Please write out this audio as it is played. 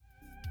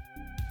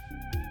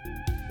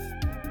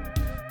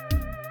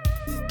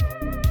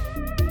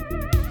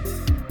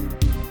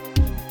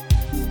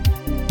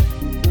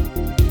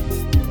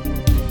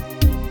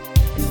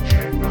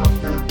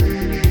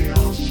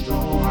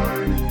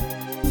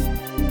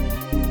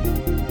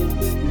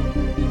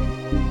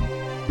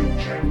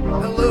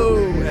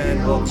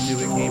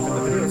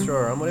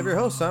of your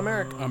hosts. I'm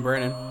Eric. I'm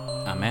Brandon.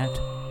 I'm Matt.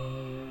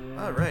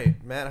 All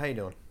right, Matt, how you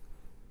doing?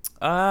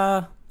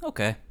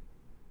 Okay.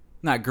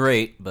 Not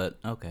great, but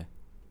okay.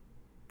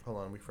 Hold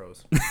on, we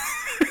froze.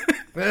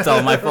 It's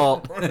all my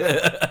fault.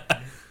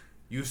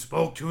 You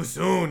spoke too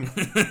soon.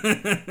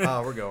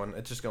 Oh, we're going.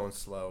 It's just going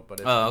slow, but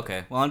it's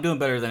Okay. Well, I'm doing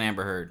better than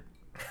Amber Heard.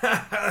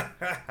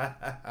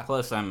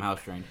 Plus, I'm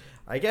house trained.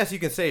 I guess you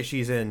can say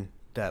she's in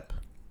depth.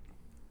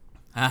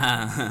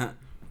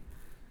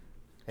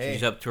 Hey,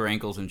 She's up to her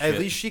ankles and shit. at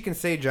least she can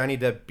say Johnny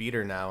Depp beat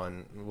her now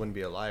and wouldn't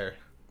be a liar.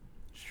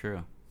 It's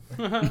true.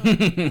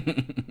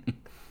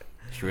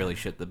 She really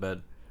shit the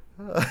bed.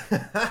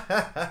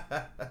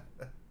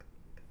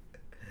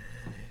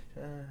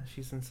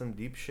 She's in some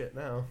deep shit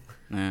now.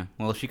 Yeah.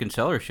 Well, she can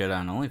sell her shit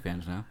on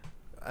OnlyFans now.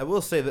 I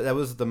will say that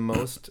was the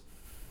most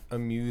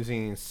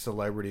amusing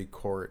celebrity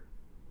court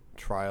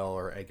trial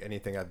or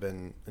anything I've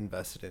been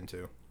invested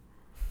into.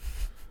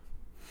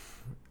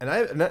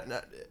 And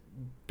not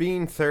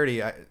being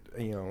 30,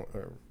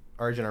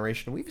 our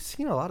generation, we've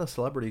seen a lot of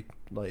celebrity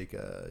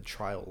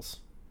trials.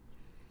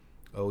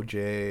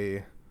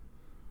 OJ,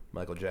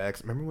 Michael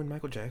Jackson. Remember when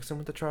Michael Jackson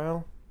went to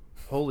trial?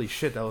 Holy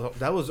shit,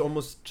 that was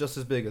almost just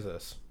as big as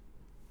this.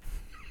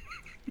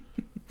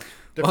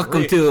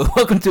 Welcome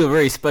to a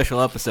very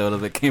special episode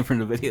of It Came From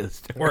the Video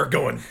Store. We're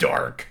going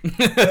dark.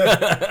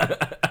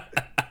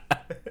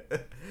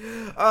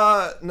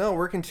 No,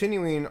 we're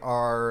continuing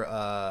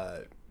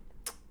our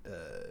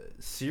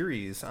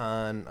series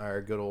on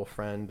our good old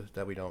friend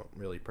that we don't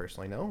really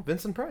personally know,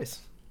 Vincent Price.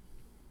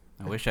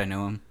 I wish I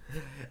knew him.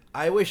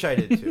 I wish I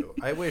did too.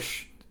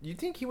 You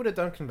think he would have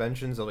done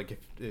conventions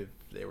if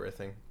they were a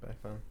thing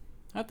back then?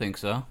 I think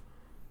so.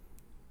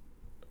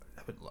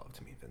 I would love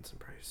to meet Vincent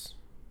Price.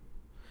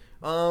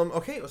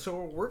 Okay,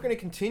 so we're going to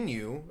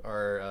continue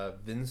our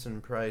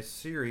Vincent Price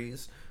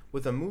series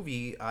with a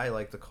movie I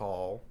like to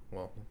call,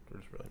 well,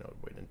 there's really no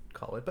way to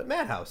call it, but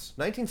Madhouse.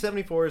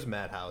 1974's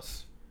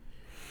Madhouse.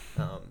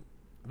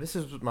 This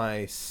is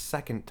my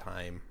second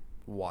time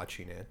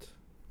watching it.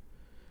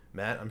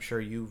 Matt, I'm sure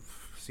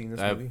you've seen this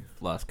movie.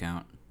 I've lost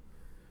count.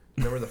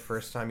 Remember the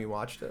first time you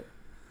watched it?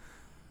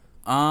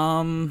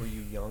 Were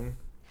you young?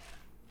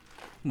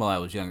 Well, I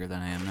was younger than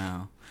I am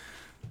now.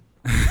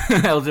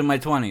 I was in my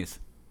 20s.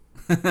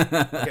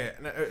 Okay,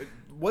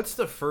 what's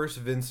the first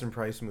Vincent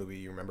Price movie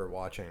you remember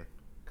watching?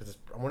 Because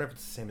I wonder if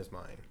it's the same as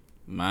mine.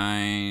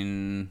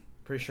 Mine...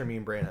 Pretty sure me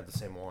and Brandon had the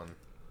same one.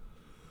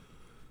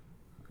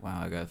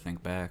 Wow, I gotta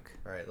think back.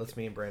 All right, let's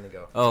me and Brandon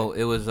go. Oh,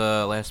 it was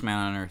Last Man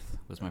on Earth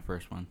was my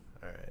first one.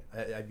 All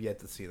right, I've yet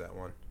to see that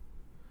one.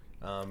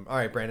 All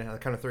right, Brandon, on the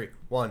count of three.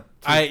 One, two,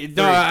 I three.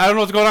 don't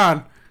know what's going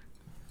on.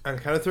 On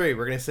the count of three,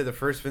 we're going to say the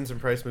first Vincent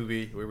Price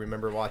movie we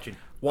remember watching.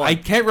 I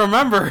can't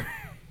remember.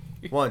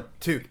 1,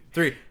 2,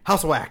 3.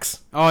 House of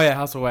Wax. Oh yeah,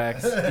 House of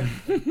Wax. I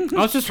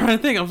was just trying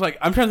to think. I'm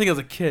trying to think as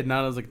a kid,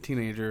 not as like a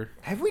teenager.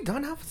 Have we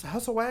done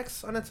House of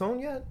Wax on its own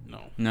yet?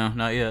 No,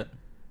 not yet.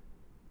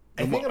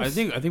 I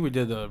think we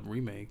did the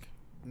remake.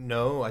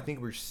 No, I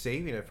think we're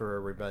saving it for a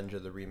Revenge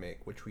of the Remake,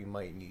 which we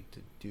might need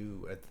to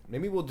do.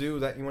 Maybe we'll do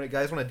that.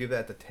 Guys want to do that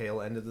at the tail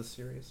end of this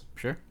series?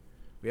 Sure.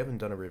 We haven't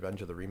done a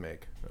Revenge of the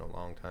Remake in a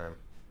long time.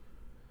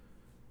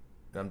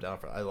 And I'm down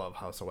for it. I love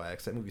House of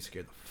Wax. That movie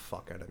scared the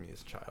fuck out of me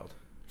as a child.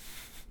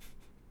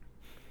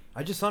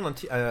 I just saw it on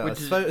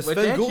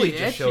Sven Gulli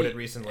just showed it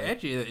recently.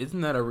 Actually,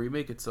 isn't that a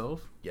remake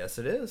itself? Yes,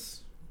 it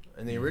is.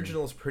 And the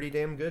original is pretty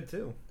damn good,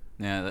 too.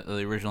 Yeah,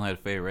 the original had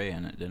Fay Wray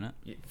in it, didn't it?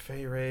 Yeah,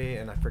 Fay Wray,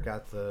 and I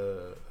forgot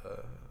who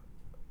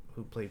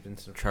played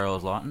Vincent.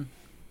 Charles Lawton?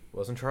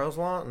 Wasn't Charles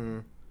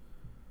Lawton.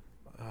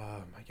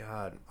 Oh, my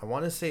God. I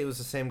want to say it was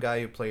the same guy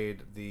who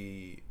played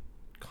the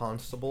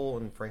constable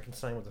in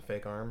Frankenstein with the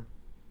fake arm.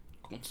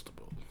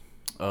 Constable.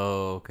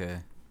 Oh, okay.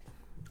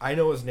 I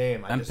know his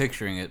name. I'm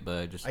picturing it,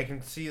 but I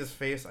can see his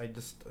face. Yeah.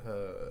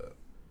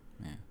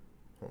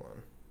 Hold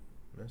on.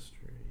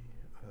 Mystery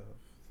of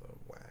the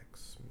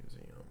Wax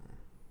Museum.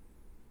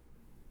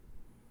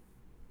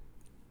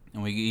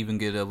 And we even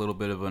get a little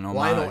bit of an homage.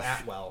 Lionel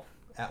Atwell.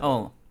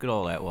 Oh, good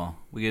old Atwell.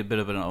 We get a bit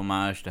of an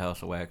homage to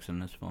House of Wax in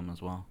this film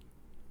as well.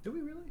 Do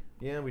we really?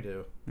 Yeah, we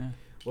do. Yeah.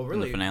 Well,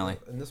 really, in the finale.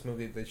 In this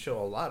movie, they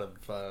show a lot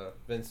of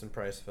Vincent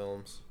Price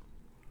films.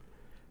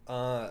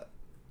 To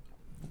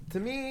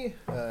me,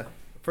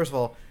 first of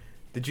all,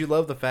 did you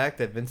love the fact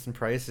that Vincent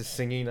Price is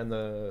singing on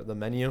the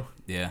menu?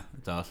 Yeah,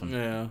 it's awesome.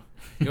 Yeah.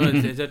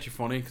 It's actually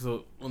funny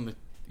because when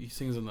he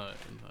sings in the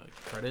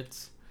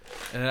credits,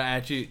 and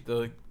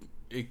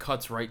it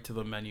cuts right to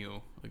the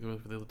menu. Like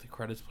the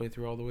credits play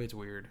through all the way. It's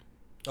weird.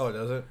 Oh,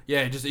 does it?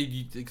 Yeah, because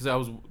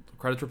the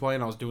credits were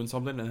playing, I was doing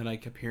something, and then I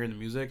kept hearing the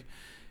music,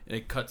 and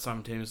it cut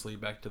simultaneously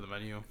back to the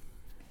menu.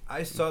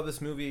 I saw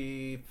this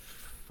movie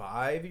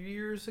 5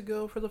 years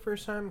ago for the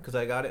first time because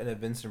I got it in a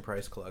Vincent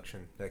Price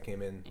collection that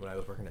came in when I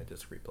was working at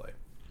Disc Replay.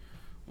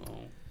 Oh.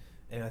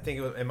 And I think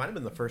it might have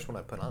been the first one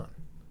I put on.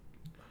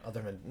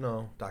 Other than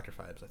Dr.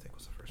 Phibes I think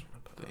was the first one I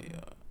put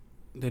on.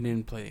 They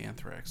didn't play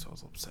Anthrax, so I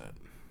was upset.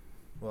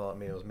 Well, I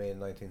mean, it was made in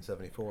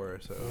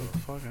 1974, so...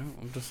 Fuck,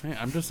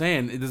 I'm just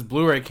saying. This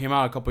Blu-ray came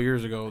out a couple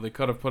years ago. They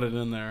could have put it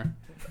in there.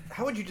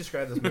 How would you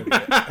describe this movie?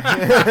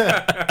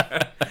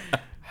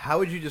 How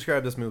would you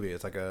describe this movie?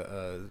 It's like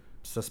a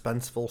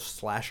suspenseful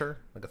slasher,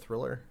 like a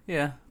thriller?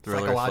 Yeah,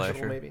 thriller Psychological,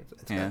 slasher. maybe?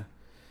 Yeah.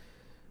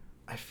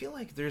 I feel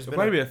like there's There been...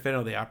 might be a fan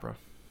of the opera.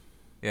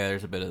 Yeah,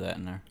 there's a bit of that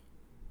in there.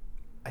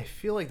 I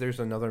feel like there's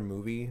another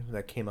movie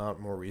that came out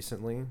more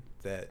recently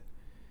that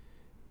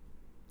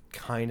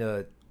kind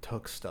of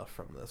took stuff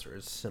from this or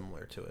is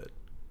similar to it.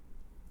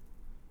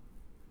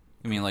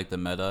 You mean like the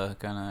meta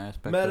kind of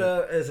aspect?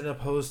 Meta as in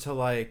opposed to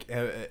like,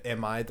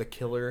 am I the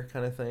killer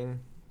kind of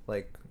thing?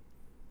 Like,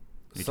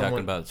 You talking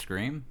about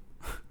Scream?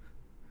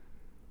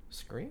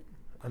 Scream?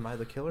 Am I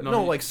the killer? No,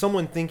 No, like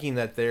someone thinking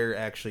that they're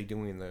actually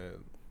doing the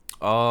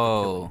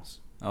Oh, killings.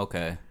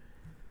 okay.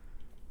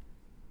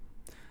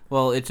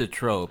 Well, it's a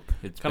trope.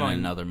 It's been Kinda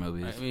in like- other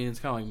movies. I mean, it's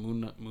kind of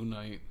like Moon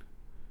Knight.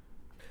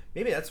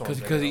 Maybe that's what I'm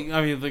Because thinking he,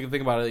 I mean,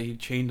 think about it. He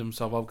chained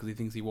himself up because he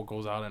thinks he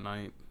goes out at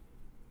night.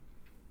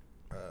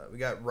 of. We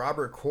got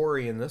Robert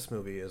Corey in this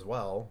movie as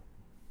well.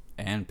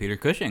 And Peter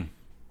Cushing,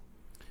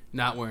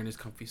 Not wearing his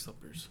comfy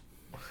slippers.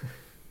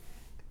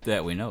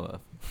 that we know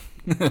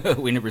of.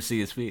 We never see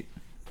his feet.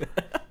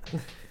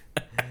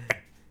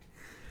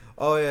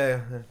 Oh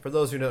yeah, for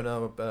those who don't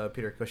know,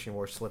 Peter Cushing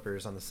wore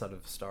slippers on the set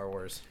of Star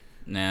Wars.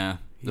 Nah,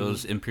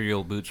 those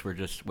Imperial boots were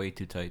just way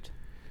too tight.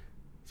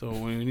 So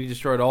when he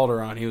destroyed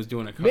Alderaan, he was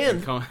doing a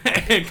Man.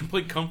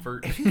 complete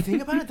comfort. If you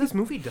think about it, this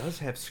movie does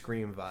have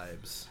Scream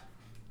vibes.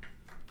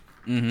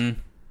 Mm-hmm.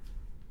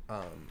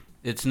 Um,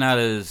 It's not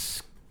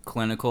as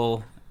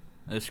clinical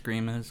as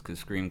Scream is, because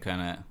Scream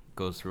kind of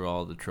goes through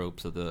all the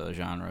tropes of the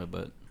genre,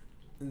 but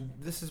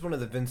this is one of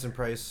the Vincent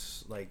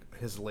Price, like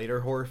his later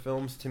horror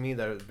films to me,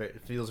 that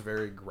it feels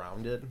very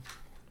grounded.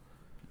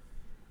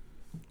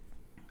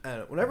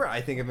 And whenever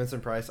I think of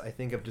Vincent Price, I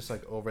think of just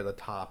like over the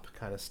top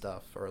kind of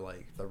stuff, or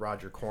like the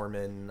Roger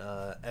Corman,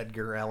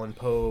 Edgar Allan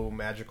Poe,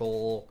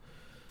 magical,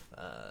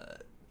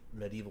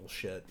 medieval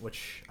shit.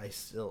 Which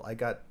I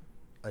got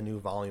a new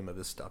volume of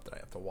his stuff that I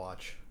have to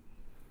watch.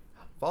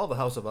 Follow the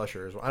House of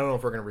Usher. I don't know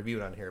if we're gonna review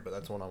it on here, but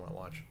that's one I want to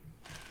watch.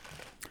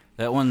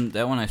 that one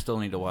I still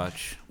need to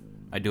watch.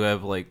 I do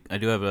have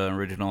an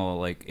original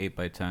like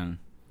 8x10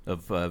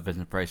 of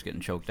Vincent Price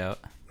getting choked out.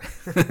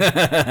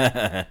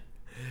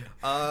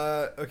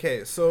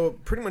 Okay, so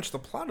pretty much the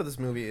plot of this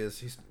movie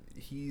is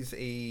he's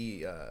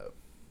a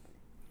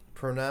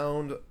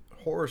renowned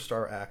horror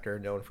star actor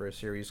known for a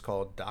series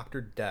called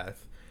Dr.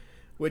 Death,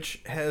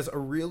 which has a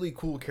really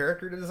cool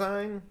character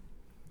design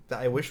that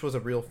I wish was a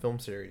real film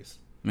series.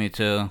 Me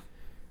too.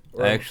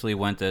 Or- I actually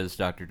went as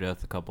Dr.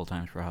 Death a couple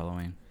times for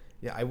Halloween.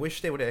 Yeah, I wish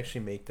they would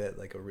actually make that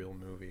like a real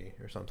movie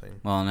or something.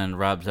 Well, and then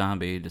Rob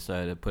Zombie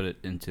decided to put it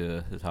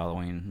into his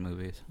Halloween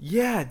movies.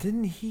 Yeah,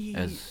 didn't he?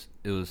 As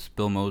it was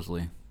Bill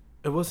Moseley.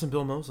 It wasn't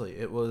Bill Moseley.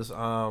 It was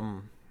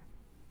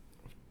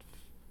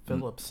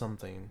Philip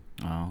something.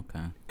 Oh,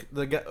 okay.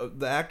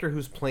 The actor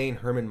who's playing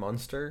Herman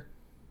Munster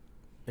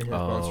in his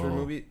Monster Oh.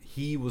 movie,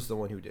 he was the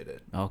one who did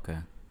it. Okay.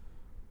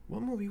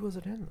 What movie was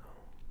it in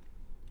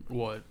though?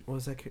 What?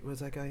 Was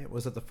that guy?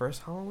 Was it the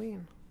first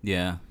Halloween?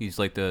 Yeah, he's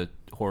like the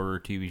horror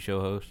TV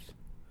show host,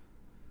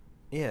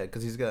 Yeah,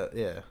 because he's got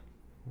and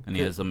he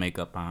Good. has the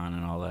makeup on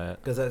and all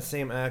that. Because that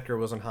same actor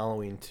was in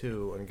Halloween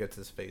 2 and gets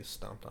his face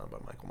stomped on by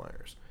Michael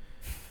Myers.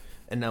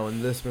 And now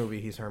in this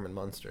movie, he's Herman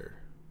Munster,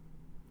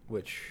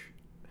 which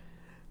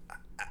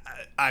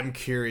I'm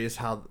curious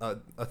how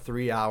a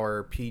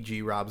 3-hour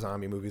PG Rob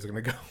Zombie movie is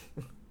going to go.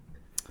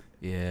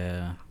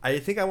 Yeah. I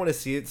think I want to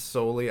see it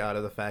solely out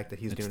of the fact that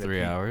he's It's doing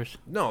 3 hours.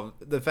 No,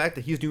 the fact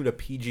that he's doing a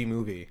PG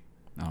movie.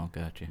 Oh,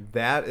 gotcha.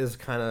 That is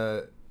kind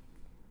of,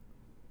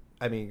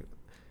 I mean,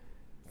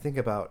 think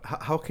about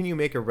how can you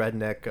make a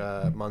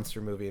redneck monster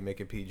movie and make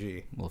it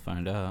PG? We'll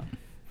find out.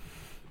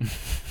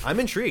 I'm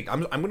intrigued.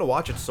 I'm gonna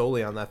watch it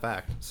solely on that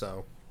fact.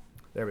 So,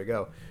 there we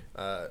go.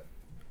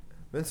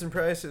 Vincent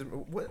Price is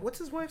what's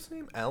his wife's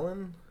name?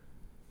 Ellen.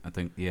 I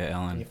think, yeah, And you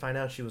Ellen find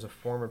out she was a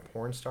former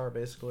porn star,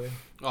 basically.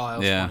 Oh, that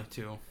was Yeah. funny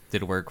too.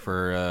 did work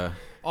for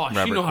Oh, she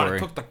Robert know how to Corey.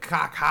 cook the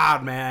cock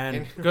hard,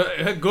 man.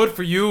 Good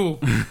for you.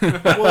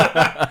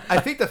 Well, I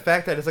think the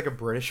fact that it's like a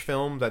British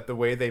film, that the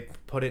way they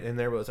put it in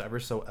there was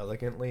ever so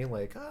elegantly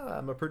like,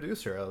 I'm a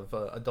producer of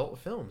adult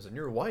films, and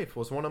your wife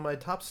was one of my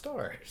top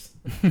stars.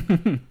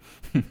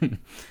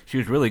 She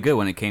was really good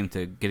when it came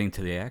to getting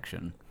to the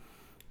action.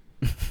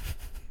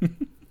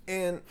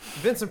 And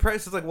Vincent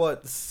Price is like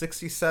what,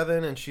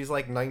 67, and she's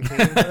like 19.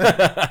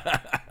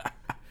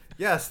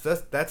 Yes,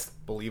 that's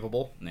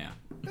believable. Yeah.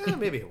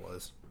 Maybe it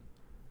was.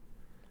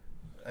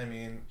 I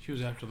mean, She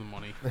was after the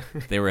money.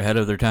 They were ahead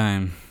of their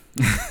time.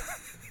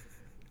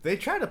 they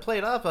tried to play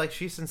it up like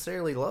she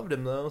sincerely loved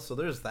him, though. So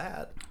there's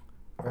that,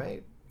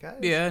 right, guys?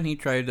 Yeah, and he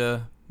tried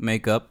to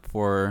make up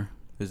for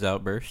his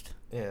outburst.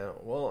 Yeah.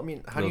 Well, I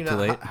mean, Little too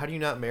late. how do you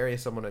not marry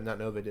someone and not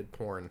know they did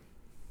porn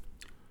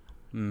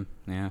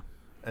Yeah.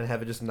 and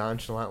have it just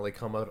nonchalantly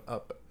come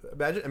up?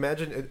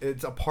 Imagine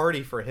it's a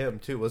party for him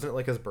too. Wasn't it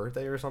like his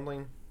birthday or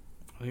something?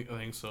 I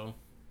think so.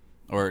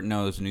 Or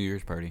no, it was a New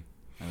Year's party,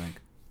 I think.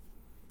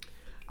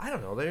 I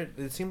don't know.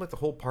 It seemed like the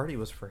whole party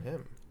was for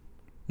him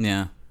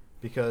Yeah.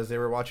 because they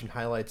were watching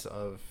highlights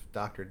of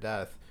Dr.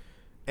 Death,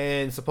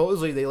 and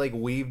supposedly they like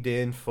weaved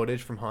in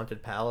footage from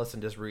Haunted Palace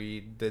and just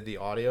redid the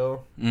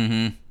audio.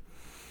 Mm-hmm.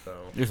 So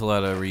There's a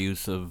lot of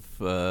reuse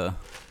of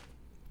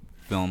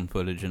film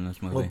footage in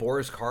this movie. well,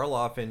 Boris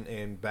Karloff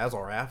and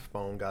Basil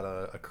Rathbone got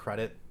a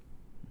credit,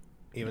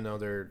 even though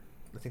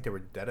I think they were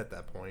dead at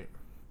that point.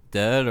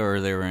 Dead, or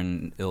they were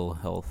in ill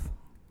health?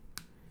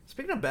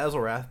 Speaking of Basil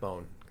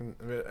Rathbone,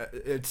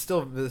 it's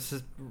still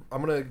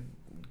I'm gonna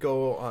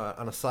go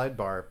on a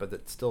sidebar, but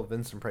it's still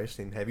Vincent Price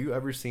scene. Have you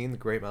ever seen The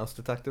Great Mouse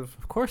Detective?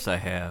 Of course I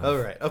have. All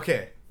right,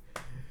 okay.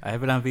 I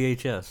have it on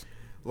VHS.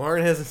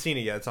 Lauren hasn't seen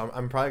it yet, so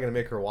I'm probably gonna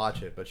make her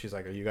watch it. But she's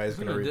like, "Are you guys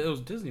gonna?" It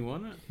was Disney,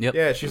 wasn't it? Yep.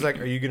 Yeah, she's like,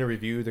 "Are you gonna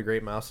review The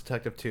Great Mouse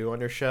Detective 2 on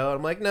your show?" And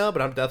I'm like, "No,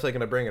 but I'm definitely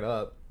gonna bring it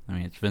up." I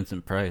mean, it's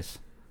Vincent Price.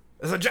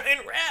 It's a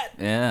giant rat,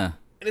 Yeah.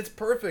 and it's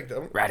perfect.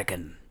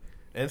 Ratican.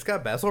 And it's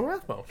got Basil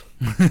Rathbone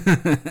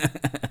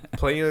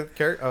playing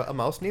a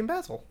mouse named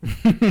Basil.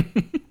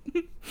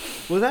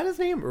 Was that his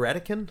name,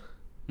 Ratican?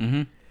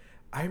 Mm-hmm.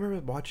 I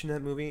remember watching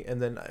that movie,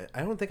 and then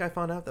I don't think I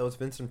found out that was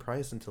Vincent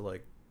Price until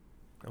like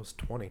I was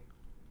 20.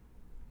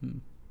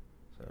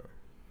 So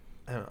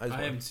I don't know.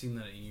 I haven't seen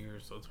that in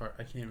years, so it's hard.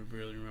 I can't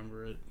really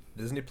remember it.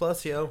 Disney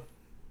Plus, yo.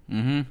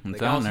 Mm-hmm.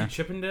 It's Like, on there.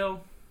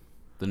 Chippendale?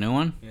 The new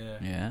one? Yeah.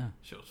 Yeah.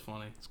 Shit was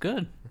funny. It's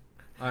good.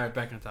 All right,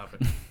 back on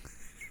topic.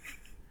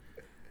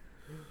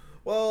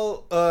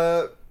 Well,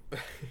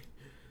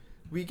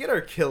 we get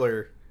our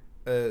killer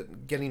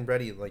getting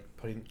ready, like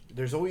putting.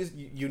 There's always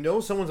you know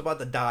someone's about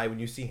to die when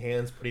you see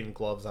hands putting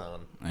gloves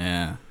on.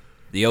 Yeah.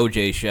 The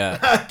OJ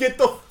shot. Get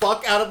the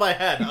fuck out of my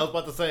head! I was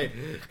about to say,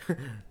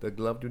 the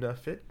glove do not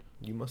fit.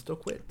 You must still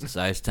quit.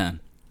 Size 10.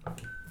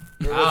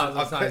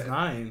 Ah, it's a size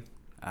 9.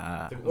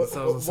 What,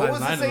 So what it's a size was 9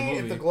 the in the saying? If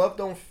movie. the glove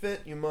don't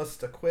fit, you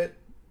must quit.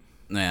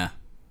 Yeah.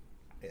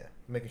 Yeah,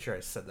 making sure I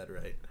said that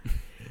right.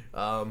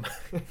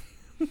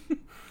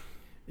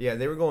 Yeah,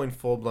 they were going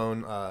full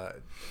blown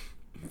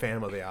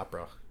Phantom of the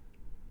Opera,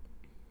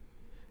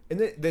 and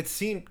that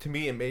seemed to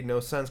me it made no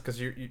sense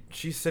because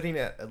she's sitting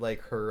at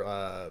like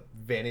her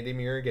vanity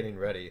mirror getting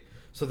ready,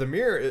 so the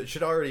mirror it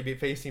should already be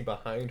facing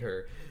behind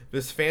her.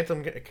 This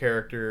Phantom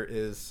character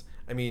is,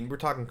 I mean, we're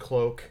talking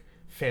cloak,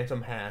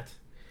 Phantom hat,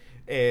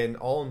 and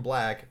all in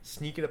black,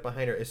 sneaking up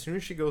behind her. As soon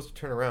as she goes to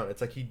turn around,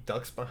 it's like he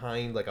ducks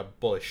behind like a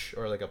bush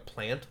or like a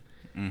plant.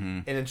 Mm-hmm.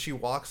 And then she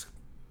walks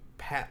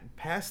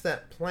past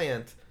that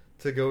plant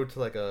to go to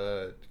like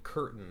a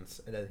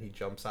curtains, and then he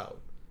jumps out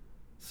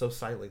so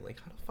silently. Like,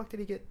 how the fuck did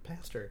he get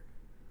past her?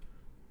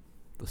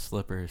 The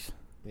slippers.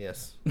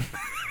 Yes.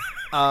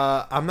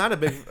 I'm not a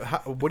big.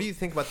 What do you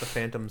think about the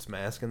Phantom's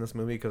mask in this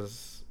movie?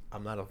 Because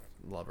I'm not a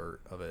lover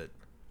of it.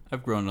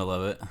 I've grown to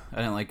love it. I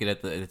didn't like it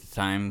at the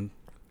time,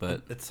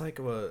 but It's like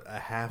a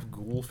half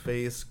ghoul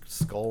face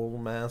skull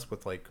mask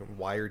with like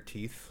wired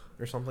teeth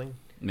or something.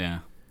 yeah.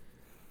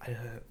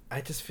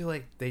 I just feel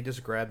like they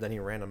just grabbed any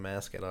random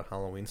mask at a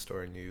Halloween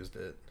store and used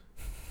it.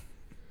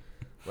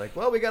 Like,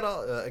 well, we got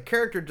a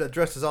character that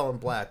dresses all in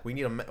black. We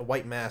need a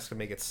white mask to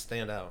make it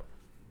stand out.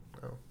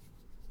 Oh,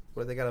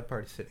 what do they got at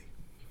Party City?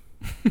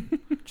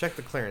 Check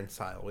the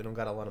clearance aisle. We don't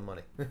got a lot of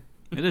money.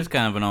 It is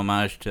kind of an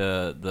homage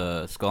to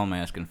the skull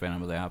mask in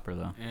Phantom of the Opera,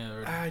 though.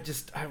 Yeah,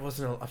 I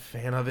wasn't a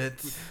fan of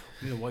it.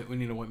 we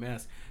need a white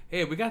mask.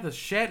 Hey, we got this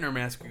Shatner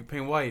mask we can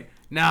paint white.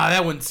 Nah,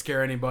 that wouldn't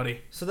scare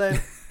anybody. So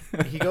then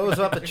he goes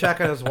up to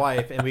check on his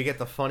wife, and we get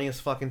the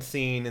funniest fucking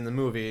scene in the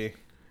movie.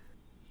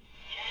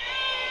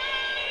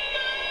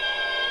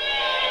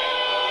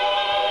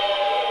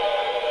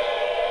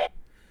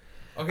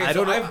 Okay, I so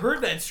don't know- I've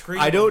heard that scream.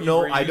 I don't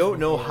know. before I don't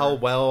know before. how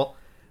well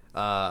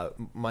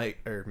Mike,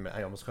 or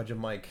I almost called you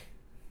Mike.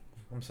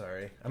 I'm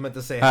sorry. I meant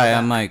to say. Hi,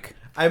 I'm Mike.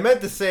 I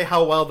meant to say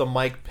how well the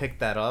mic picked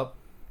that up,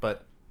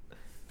 but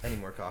I need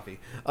more coffee.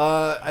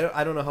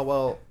 I don't know how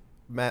well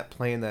Matt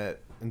playing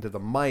that into the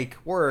mic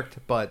worked,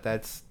 but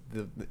that's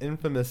the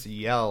infamous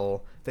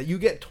yell that you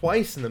get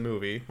twice in the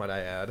movie, might I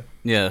add,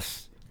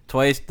 Yes.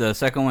 Twice. The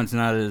second one's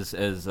not as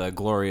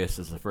glorious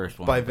as the first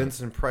one. by but-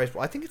 Vincent Price.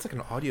 Well, I think it's like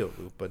an audio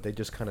loop, but they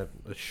just kind of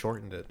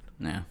shortened it.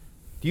 Yeah.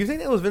 Do you think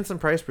that was Vincent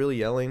Price really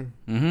yelling?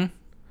 Mm-hmm.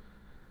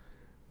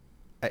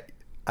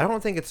 I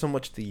don't think it's so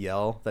much the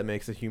yell that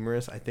makes it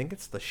humorous. I think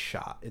it's the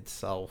shot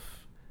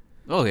itself.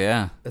 Oh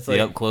yeah. It's the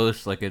like- up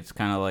close, like it's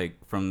kind of like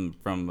from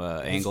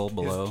angle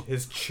below.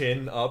 His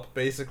chin up,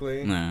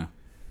 basically. No.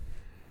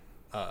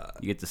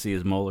 You get to see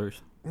his molars.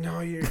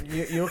 No, you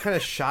know what kind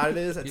of shot it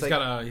is? It's He's like,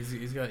 got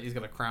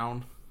a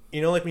crown.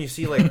 you know, like when you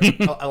see like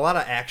a lot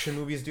of action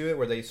movies do it,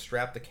 where they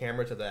strap the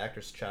camera to the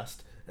actor's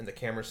chest and the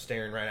camera's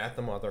staring right at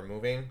them while they're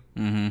moving.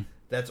 Mm-hmm.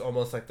 That's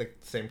almost like the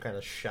same kind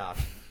of shot.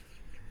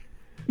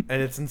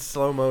 And it's in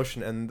slow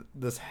motion, and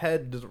this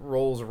head just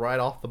rolls right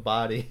off the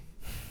body.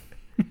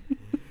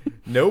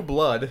 No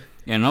blood.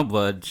 Yeah, no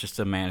blood. It's just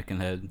a mannequin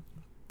head.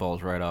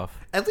 Falls right off.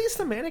 At least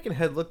the mannequin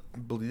head looked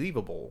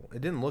believable.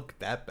 It didn't look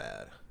that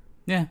bad.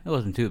 Yeah, it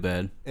wasn't too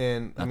bad.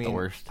 And I Not mean, the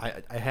worst.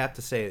 I have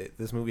to say,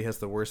 this movie has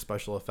the worst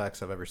special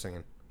effects I've ever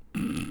seen.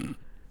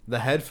 The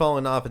head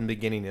falling off in the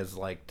beginning is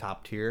like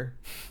top tier,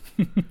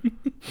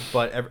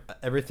 but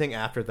everything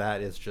after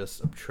that is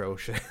just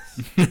atrocious.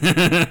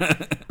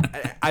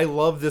 I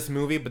love this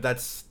movie, but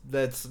that's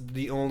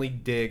the only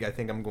dig I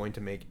think I'm going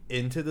to make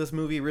into this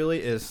movie. Really,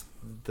 is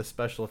the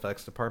special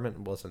effects department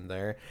wasn't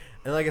there,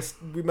 and like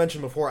we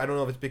mentioned before, I don't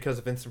know if it's because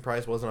Vincent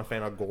Price wasn't a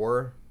fan of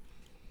gore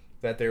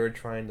that they were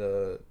trying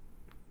to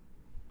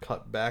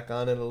cut back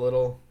on it a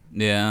little.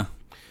 Yeah.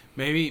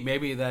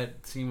 Maybe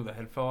that scene where the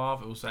head fell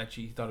off, it was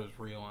actually, he thought it was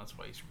real, and that's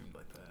why he screamed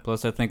like that.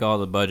 Plus, I think all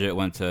the budget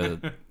went to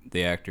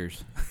the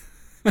actors.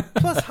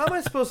 Plus, how am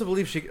I supposed to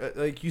believe she...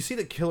 like, you see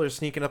the killer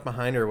sneaking up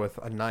behind her with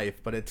a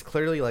knife, but it's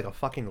clearly like a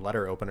fucking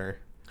letter opener.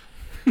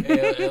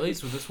 At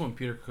least with this one,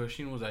 Peter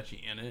Cushing was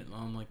actually in it,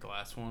 unlike the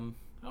last one.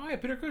 Oh yeah,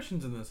 Peter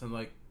Cushing's in this, and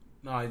like,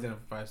 no, he's in it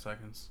for 5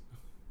 seconds.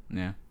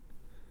 Yeah.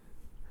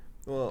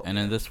 Well, And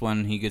in this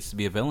one, he gets to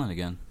be a villain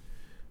again.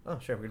 oh,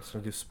 sure, we're just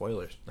going to do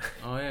spoilers.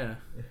 Oh yeah.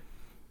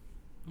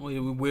 Well,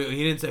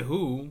 he didn't say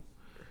who.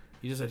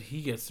 He just said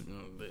he gets.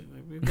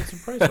 We get some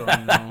price on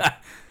him now.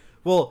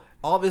 Well,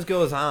 all this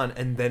goes on,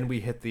 and then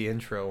we hit the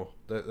intro,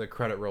 the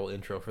credit roll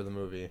intro for the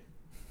movie.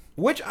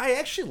 Which I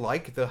actually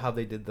like how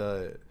they did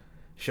the...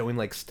 showing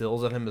like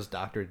stills of him as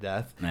Dr.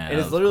 Death. Yeah, and it's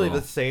that was literally cool.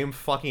 the same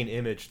fucking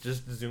image,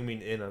 just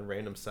zooming in on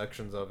random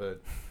sections of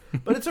it.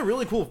 But it's a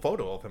really cool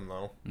photo of him,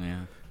 though.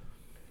 Yeah.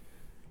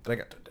 And I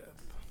got to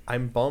death.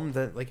 I'm bummed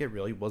that like it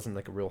really wasn't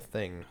like a real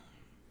thing.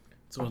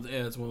 So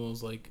yeah, it's one of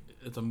those like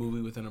it's a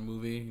movie within a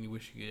movie, and you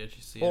wish you could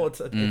actually see Well, it.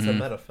 it's a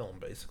meta film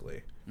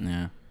basically,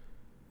 Yeah.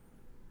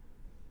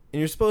 and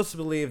you're supposed to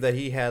believe that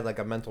he had like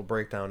a mental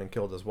breakdown and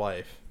killed his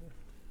wife,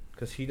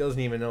 because he doesn't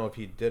even know if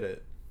he did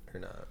it or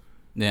not.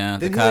 Yeah,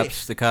 the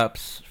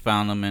cops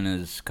found him in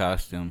his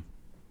costume,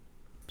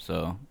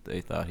 so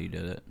they thought he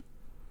did it.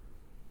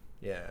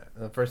 Yeah,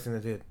 and the first thing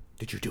they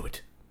did you do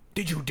it?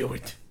 Did you do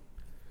it?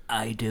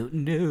 I don't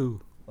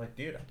know. Like,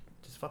 dude, I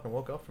just fucking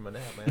woke up from a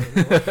nap,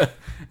 man.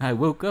 I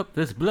woke up,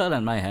 there's blood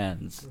on my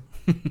hands.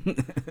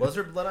 Was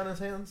there blood on his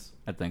hands?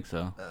 I think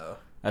so. Oh.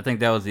 I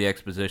think that was the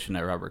exposition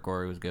that Robert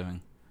Corey was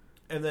giving.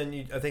 And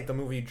then I think the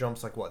movie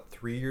jumps like, what,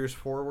 3 years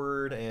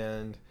forward,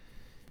 and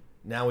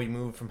now we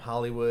move from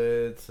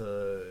Hollywood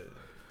to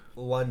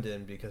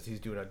London because he's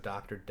doing a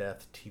Dr.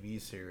 Death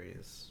TV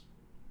series.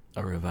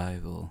 A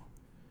revival.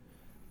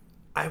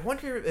 I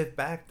wonder if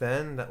back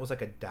then that was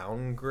like a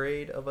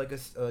downgrade of like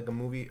a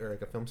movie or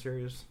like a film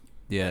series.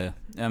 Yeah,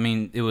 I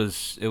mean it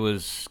was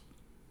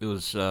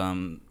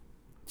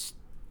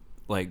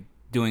like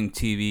doing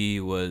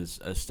TV was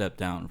a step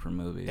down from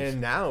movies.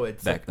 And now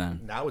it's back then.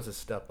 Now it's a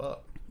step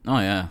up. Oh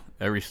yeah,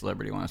 every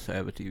celebrity wants to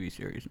have a TV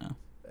series now.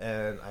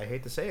 And I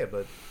hate to say it,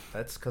 but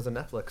that's because of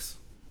Netflix.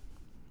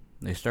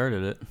 They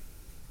started it.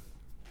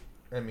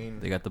 I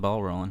mean, They got the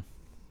ball rolling.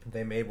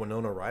 they made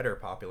Winona Ryder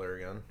popular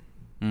again.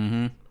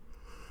 Mm-hmm.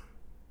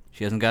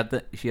 She hasn't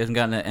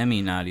gotten an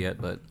Emmy nod yet,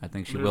 but I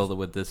think she will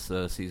with this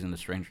season of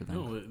Stranger Things.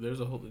 No,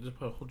 there's a whole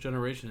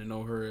generation to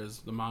know her as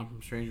the mom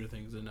from Stranger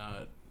Things, and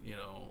not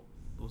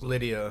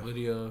Lydia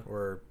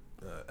or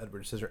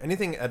Edward Scissorhands.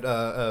 Anything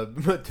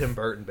Tim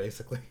Burton,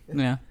 basically.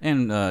 Yeah,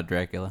 and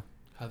Dracula.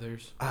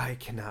 Heathers. I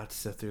cannot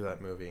sit through that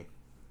movie.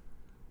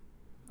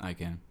 I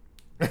can.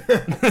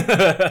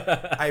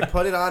 I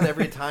put it on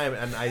every time,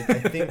 and I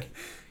think,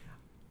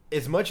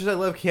 as much as I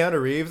love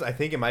Keanu Reeves, I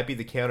think it might be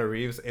the Keanu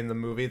Reeves in the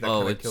movie that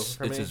kind of kills it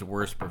for me. It's his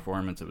worst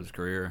performance of his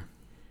career.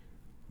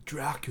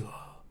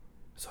 Dracula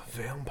is a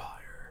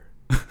vampire.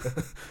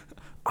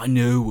 I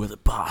know where the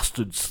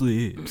bastard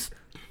sleeps.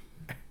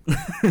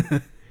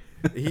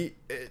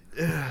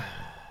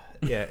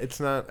 Yeah, it's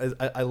not.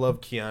 I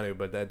love Keanu,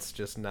 but that's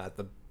just not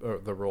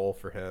the role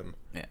for him.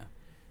 Yeah.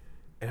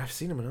 And I've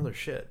seen him in other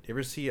shit. You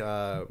ever see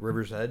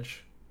River's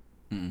Edge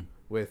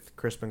with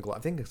Crispin Glover?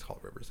 I think it's called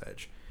River's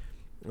Edge.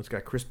 It's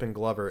got Crispin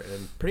Glover,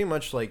 and pretty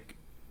much like,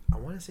 I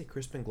want to say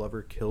Crispin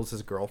Glover kills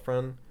his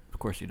girlfriend. Of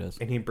course he does.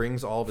 And he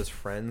brings all of his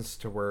friends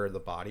to where the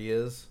body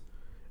is.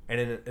 And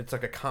then it's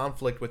like a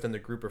conflict within the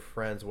group of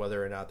friends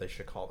whether or not they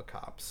should call the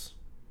cops.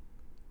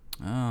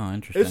 Oh,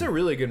 interesting. It's a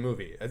really good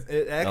movie.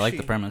 It actually, I like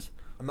the premise.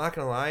 I'm not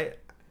going to lie.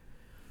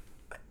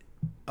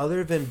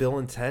 Other than Bill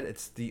and Ted,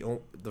 it's the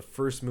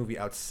first movie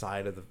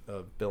outside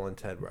of Bill and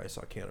Ted where I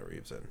saw Keanu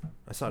Reeves in.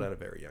 I saw it at a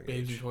very young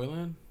Babes in age.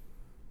 Toyland?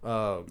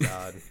 Oh,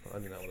 God. I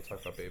do not want to talk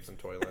about Babes in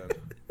Toyland.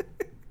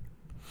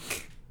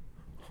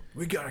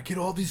 We got to get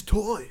all these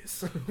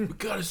toys. We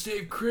gotta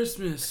save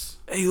Christmas.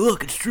 Hey,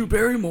 look, it's Drew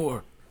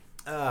Barrymore.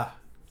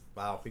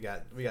 Wow, we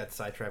got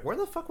sidetracked. Where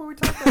the fuck were we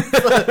talking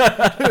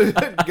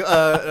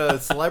about?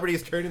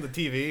 Celebrities turning the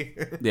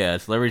TV. Yeah,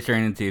 celebrities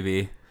turning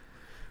TV.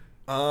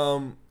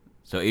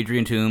 So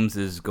Adrian Toomes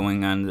is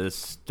going on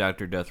this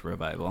Dr. Death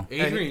revival.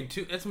 Adrian,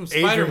 that's from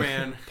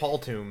Spider-Man. Paul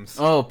Toomes.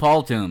 Oh,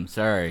 Paul Toomes.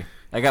 Sorry.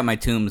 I got my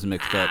Toomes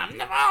mixed up. I'm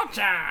the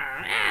Vulture.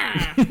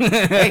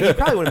 Hey, he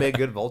probably would have made a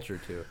good Vulture,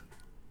 too.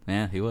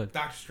 Yeah, he would.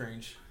 Doctor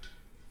Strange.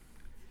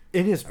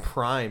 In his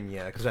prime,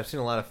 yeah, because I've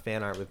seen a lot of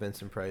fan art with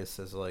Vincent Price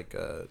as, like,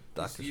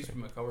 Doctor He's Strange.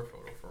 from a cover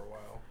photo for a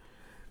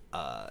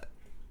while.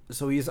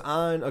 So he's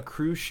on a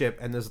cruise ship,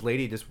 and this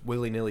lady just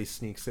willy nilly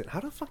sneaks in. How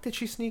the fuck did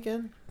she sneak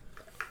in?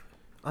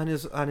 On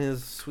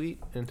his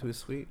suite, into his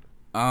suite.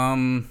 They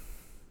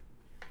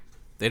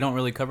don't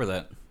really cover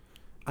that.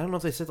 I don't know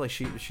if they said like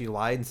she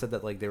lied and said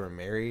that like they were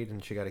married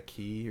and she got a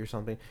key or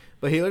something.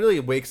 But he literally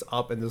wakes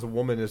up and this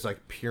woman is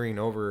like peering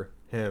over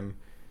him.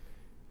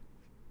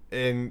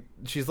 And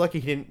she's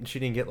lucky she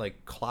didn't get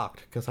like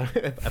clocked, because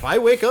if I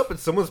wake up and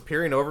someone's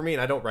peering over me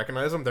and I don't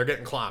recognize them, they're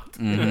getting clocked.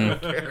 Mm-hmm. I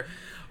don't care.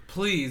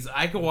 Please,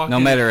 I could walk. No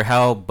in. matter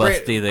how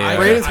busty they are.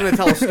 Brandon's gonna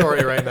tell a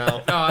story right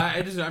now. No,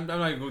 I'm not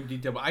gonna go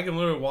detail, but I can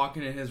literally walk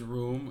into his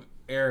room.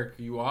 Eric,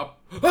 you up?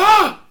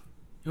 Ah!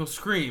 He'll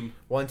scream.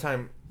 One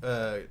time,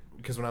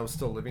 because when I was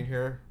still living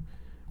here,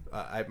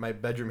 my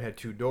bedroom had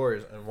 2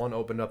 doors, and one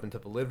opened up into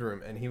the living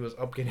room, and he was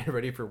up getting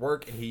ready for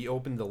work, and he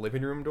opened the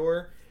living room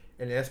door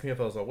and asked me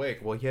if I was awake.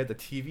 Well, he had the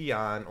TV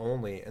on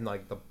only, and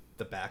like the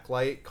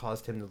backlight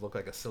caused him to look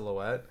like a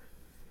silhouette.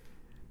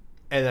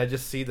 And I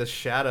just see this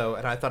shadow,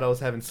 and I thought I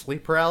was having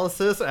sleep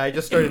paralysis, and I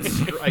just started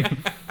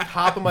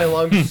top of my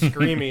lungs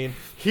screaming.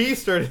 He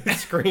started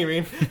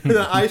screaming, and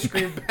then I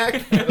screamed back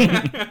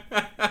at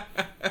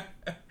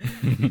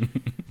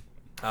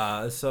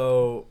him.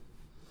 So,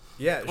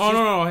 yeah. Oh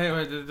no! Hey,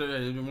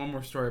 one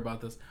more story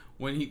about this.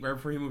 When right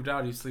before he moved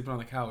out, he was sleeping on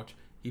the couch.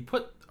 He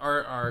put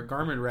our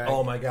garment rack.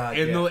 Oh my god!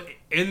 In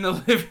the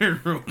living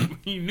room.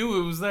 He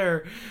knew it was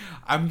there.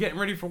 I'm getting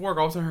ready for work.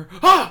 All of a sudden,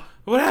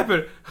 what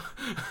happened?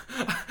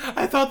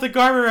 I thought the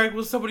garment rack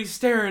was somebody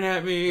staring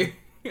at me.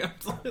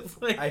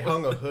 Like, I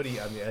hung a hoodie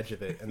on the edge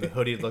of it, and the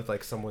hoodie looked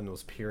like someone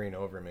was peering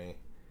over me.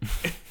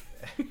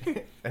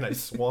 And I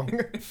swung. I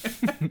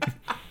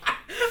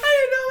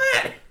didn't know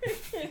that.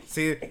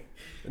 See,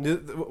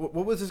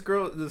 what was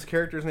this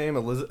character's name?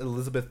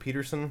 Elizabeth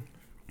Peterson?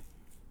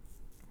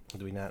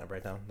 Do we not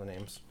write down the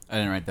names? I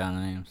didn't write down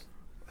the names.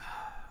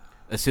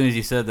 As soon as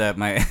you said that,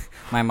 my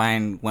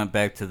mind went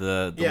back to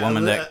the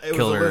woman that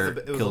killed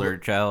her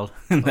child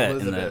in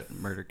that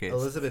murder case.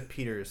 Elizabeth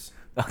Peters.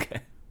 Okay.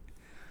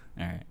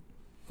 All right.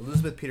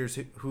 Elizabeth Peters,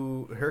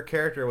 who her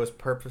character was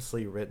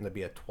purposely written to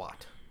be a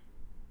twat.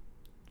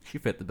 She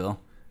fit the bill.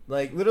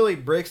 Like, literally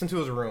breaks into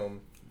his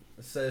room,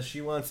 says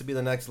she wants to be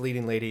the next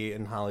leading lady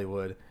in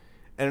Hollywood,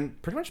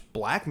 and pretty much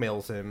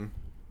blackmails him.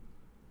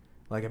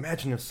 Like,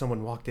 imagine if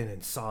someone walked in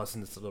and saw us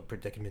in this little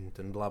predicament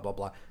and blah, blah,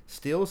 blah.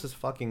 Steals his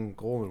fucking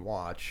golden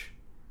watch.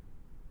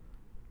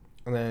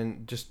 And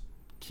then just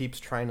keeps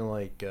trying to,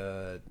 like,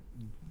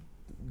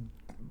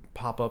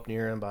 pop up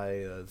near him by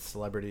a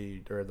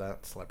celebrity, or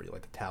not celebrity,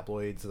 like the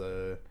tabloids,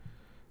 the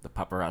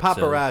paparazzi.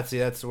 Paparazzi,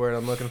 that's the word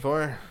I'm looking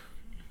for. And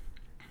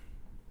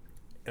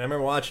I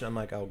remember watching, I'm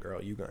like, oh,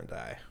 girl, you gonna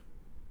die.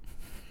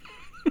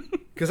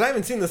 Because I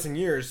haven't seen this in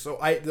years, so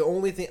the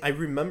only thing I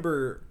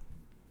remember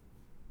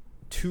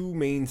 2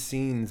 main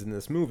scenes in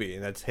this movie,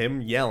 and that's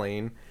him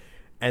yelling,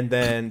 and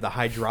then the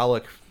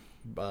hydraulic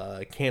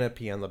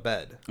canopy on the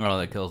bed. Oh,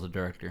 that kills the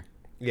director.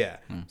 Yeah.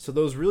 So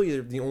those really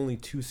are the only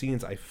 2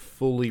 scenes I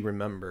fully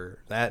remember.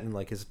 That and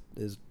like his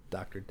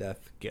Dr.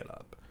 Death get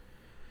up.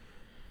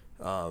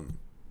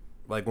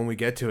 Like when we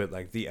get to it,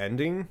 like the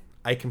ending,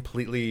 I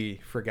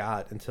completely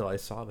forgot until I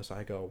saw this.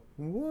 I go,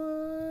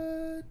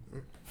 what?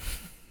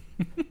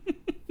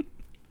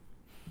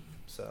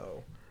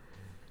 So,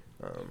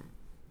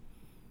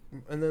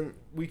 and then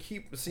we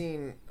keep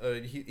seeing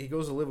he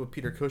goes to live with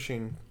Peter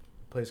Cushing,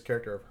 plays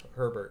character of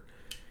Herbert.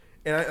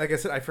 And like I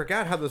said, I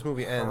forgot how this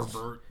movie ends.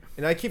 Herbert.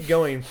 And I keep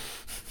going.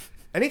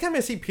 Anytime I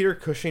see Peter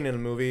Cushing in a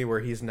movie where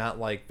he's not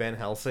like Van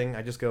Helsing,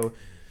 I just go,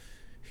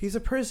 he's a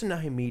person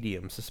I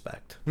medium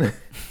suspect.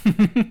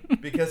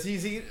 Because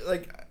he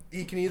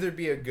can either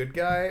be a good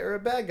guy or a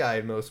bad guy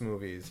in most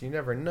movies. You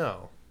never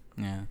know.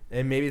 Yeah.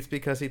 And maybe it's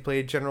because he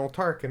played General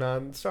Tarkin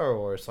on Star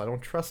Wars, so I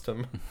don't trust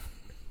him.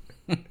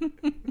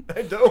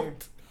 I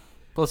don't.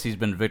 Plus, he's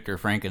been Victor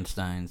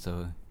Frankenstein,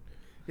 so...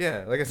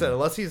 Yeah, like I said,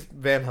 unless he's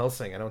Van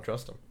Helsing, I don't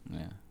trust him.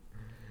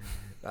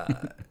 Yeah.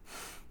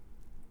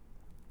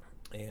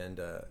 And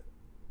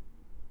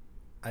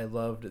I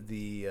loved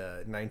the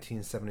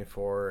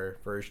 1974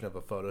 version of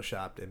a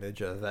photoshopped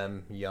image of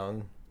them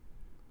young.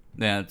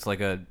 Yeah, it's like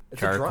a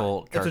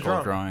charcoal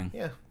drawing.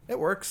 Yeah, it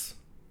works.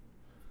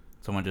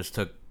 Someone just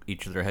took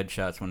each of their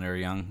headshots when they were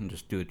young and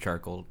just do a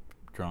charcoal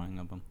drawing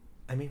of them.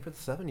 I mean, for the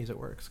 70s, it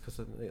works because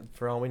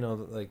for all we know,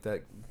 like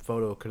that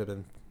photo could have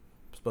been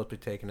supposed to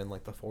be taken in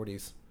like the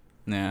 40s.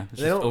 Yeah, it's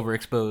just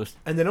overexposed.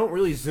 And they don't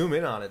really zoom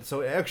in on it,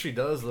 so it actually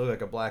does look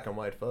like a black and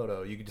white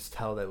photo. You could just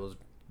tell that it was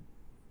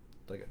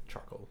like a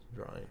charcoal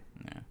drawing.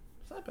 Yeah,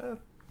 it's not bad.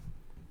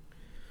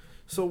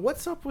 So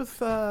what's up with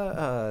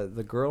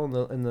the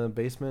girl in the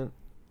basement?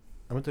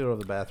 I went to go to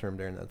the bathroom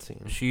during that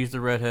scene. She's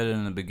the redhead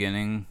in the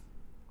beginning.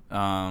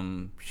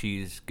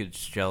 She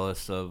gets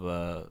jealous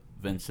of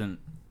Vincent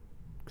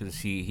because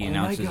he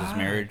announces his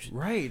marriage.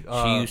 Right.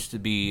 She used to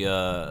be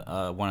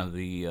one of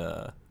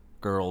the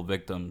girl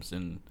victims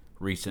in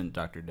recent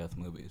Dr. Death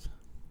movies.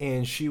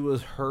 And she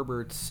was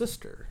Herbert's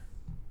sister,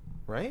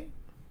 right?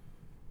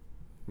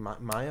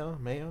 Maya?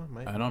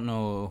 I don't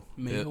know.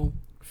 Mayo?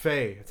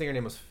 Faye. I think her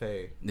name was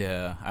Faye.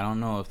 Yeah, I don't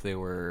know if they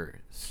were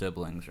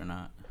siblings or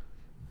not.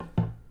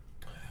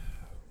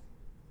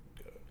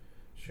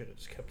 Should have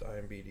just kept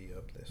IMDb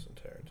up this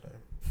entire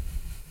time.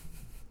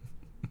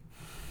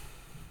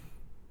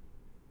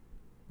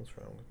 What's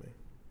wrong with me?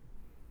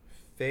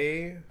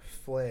 Faye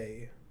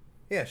Flay.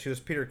 Yeah, she was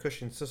Peter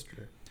Cushing's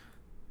sister.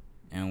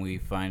 And we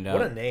find out...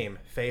 What a name.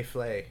 Faye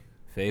Flay.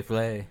 Faye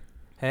Flay.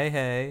 Hey,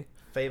 hey.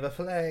 Faye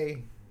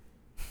Flay.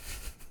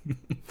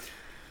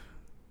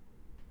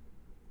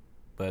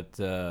 But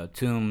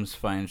Toombs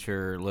finds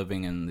her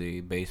living in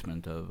the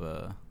basement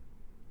of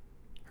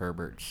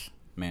Herbert's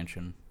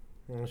mansion.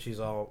 And she's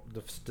all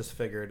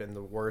disfigured and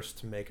the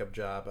worst makeup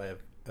job I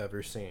have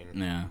ever seen.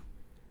 Yeah.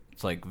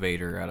 It's like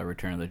Vader out of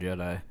Return of the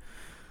Jedi.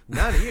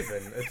 Not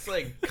even. It's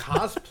like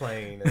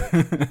cosplaying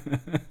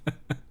it.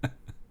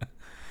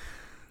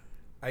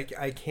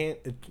 I can't...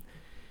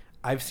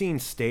 I've seen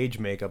stage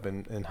makeup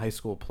in high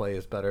school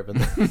plays better than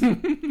this.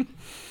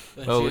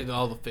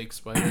 All the fake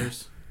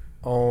spiders.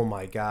 Oh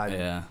my god.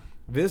 Yeah.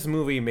 This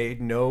movie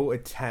made no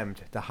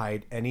attempt to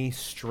hide any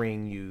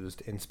string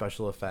used in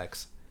special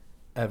effects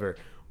ever.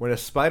 When a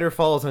spider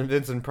falls on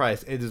Vincent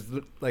Price, it is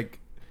like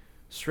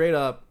straight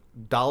up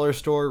dollar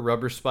store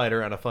rubber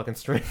spider on a fucking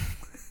string.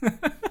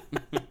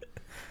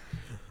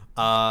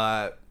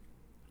 Well,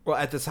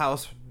 at this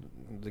house,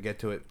 to get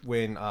to it,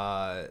 when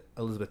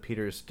Elizabeth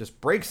Peters just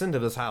breaks into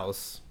this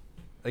house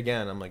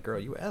again, I'm like, girl,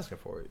 you asking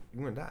for it,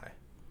 you're gonna die.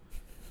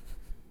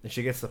 And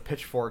she gets the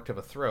pitchfork to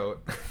the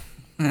throat.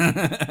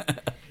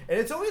 And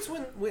it's always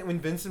when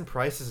Vincent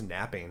Price is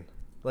napping.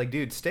 Like,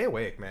 dude, stay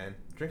awake, man.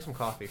 Drink some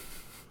coffee.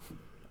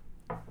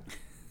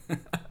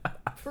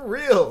 For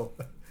real.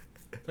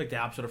 Like the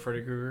opposite of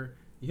Freddy Krueger.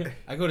 Yeah,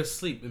 I go to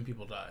sleep and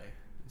people die.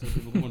 So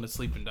people going to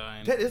sleep and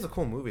dying. That is a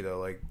cool movie, though.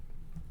 Like,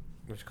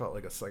 what you call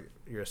it? Like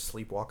you're a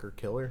sleepwalker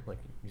killer. Like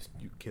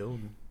you kill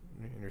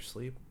in your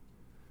sleep.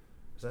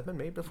 Has that been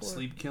made before?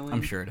 Sleep killing.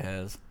 I'm sure it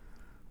has.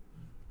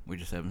 We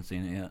just haven't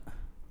seen it yet.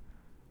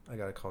 I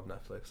gotta call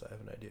Netflix. I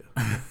have an idea.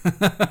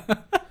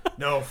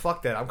 No,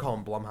 fuck that. I'm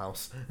calling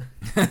Blumhouse.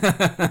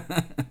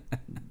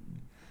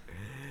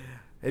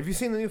 Have you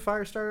seen the new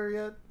Firestarter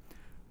yet?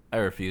 I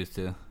refuse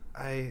to.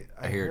 I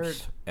hear heard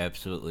it's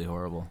absolutely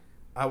horrible.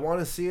 I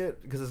want to see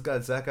it because it's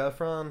got Zac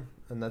Efron,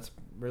 and that's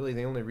really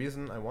the only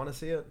reason I want to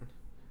see it.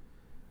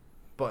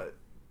 But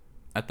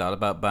I thought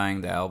about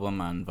buying the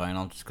album on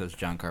vinyl just because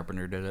John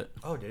Carpenter did it.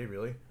 Oh, did he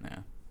really? Yeah.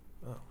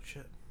 Oh,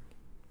 shit.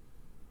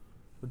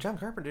 Well, John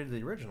Carpenter did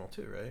the original,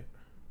 too, right?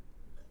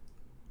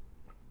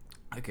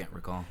 I can't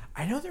recall.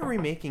 I know they're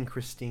remaking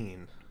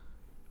Christine.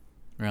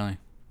 Really?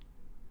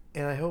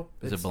 And I hope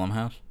Is it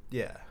Blumhouse?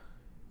 Yeah.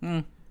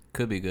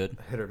 Could be good.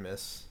 Hit or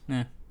miss.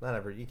 Yeah. Not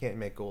ever. You can't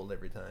make gold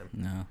every time.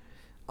 No.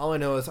 All I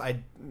know is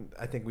I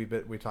think we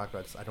talked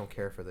about this. I don't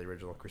care for the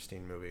original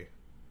Christine movie.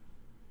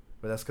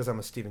 But that's because I'm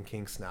a Stephen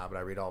King snob and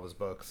I read all of his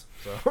books.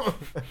 So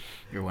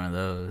You're one of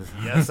those.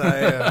 Yes, I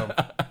am.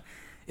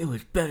 It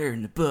was better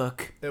in the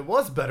book. It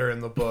was better in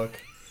the book.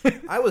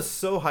 I was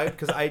so hyped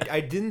because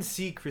I didn't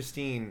see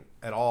Christine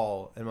at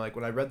all. And like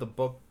when I read the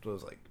book, it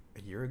was like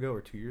a year ago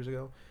or 2 years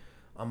ago.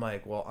 I'm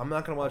like, well, I'm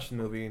not going to watch the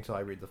movie until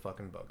I read the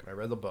fucking book. And I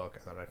read the book.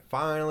 And then I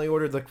finally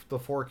ordered the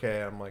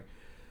 4K. I'm like,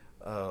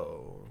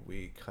 oh,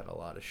 we cut a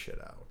lot of shit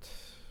out.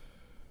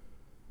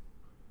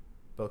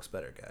 Book's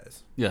better,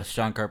 guys. Yes,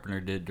 John Carpenter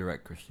did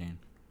direct Christine.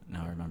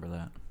 Now I remember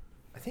that.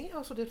 I think he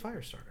also did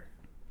Firestarter.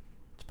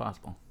 It's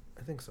possible.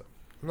 I think so.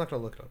 I'm not going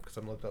to look it up because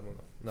I'm looked up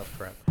enough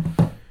crap.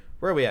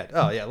 Where are we at?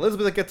 Oh, yeah.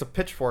 Elizabeth gets a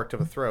pitchfork to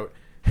the throat.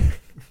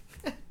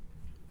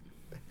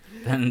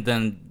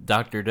 Then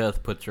Dr.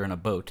 Death puts her in a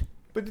boat.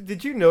 But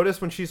did you notice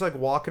when she's like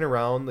walking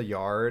around the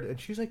yard and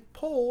she's like,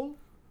 Paul.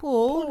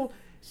 The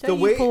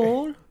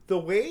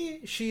way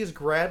she is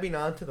grabbing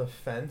onto the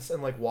fence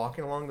and like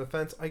walking along the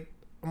fence,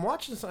 I'm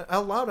watching this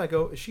out loud and I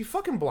go, is she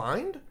fucking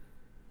blind?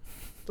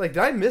 Like,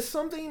 did I miss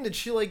something? Did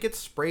she like get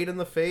sprayed in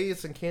the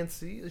face and can't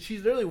see?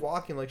 She's literally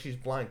walking like she's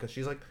blind because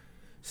she's like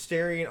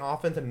staring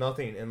off into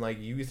nothing and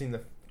like using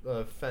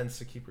the fence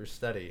to keep her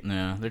steady.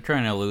 Yeah, they're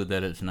trying to allude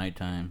that it's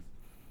nighttime.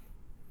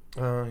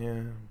 Oh,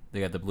 yeah.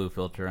 They got the blue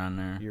filter on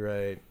there. You're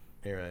right.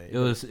 It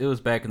was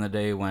back in the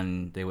day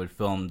when they would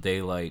film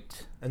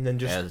daylight and then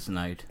just as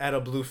night. Add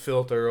a blue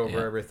filter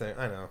over everything.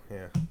 I know,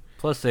 yeah.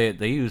 Plus, they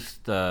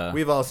used...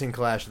 We've all seen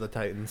Clash of the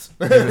Titans.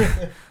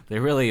 They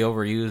really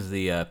overused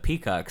the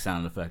peacock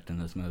sound effect in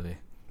this movie.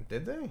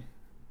 Did they?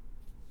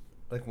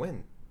 Like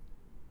when?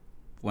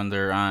 When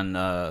they're on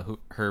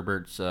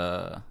Herbert's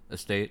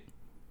estate.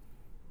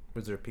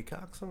 Was there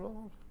peacocks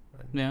involved?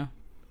 Yeah.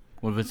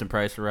 When Vincent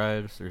Price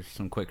arrives, there's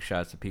some quick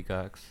shots of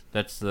peacocks.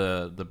 That's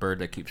the bird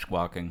that keeps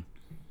squawking.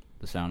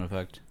 The sound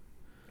effect.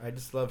 I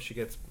just love she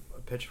gets a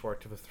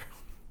pitchfork to the throat.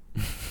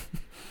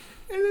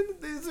 And then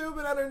they zoom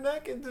in on her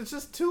neck, and there's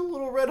just two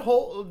little red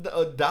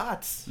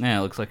dots. Yeah,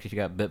 it looks like she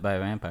got bit by a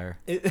vampire.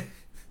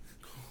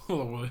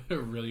 A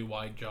really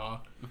wide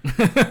jaw.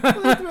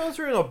 Those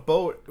were in a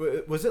boat.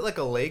 Was it like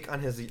a lake on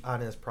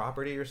his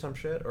property or some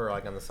shit, or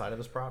like on the side of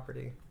his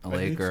property? A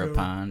lake or a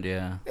pond,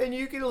 yeah. And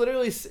you can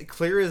literally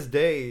clear as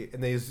day,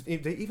 and they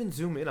even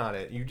zoom in on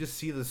it. You just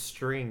see the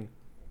string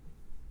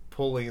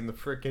pulling the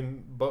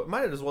freaking boat.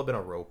 Might have as well been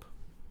a rope.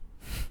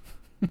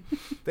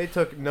 They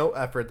took no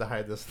effort to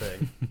hide this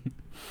thing.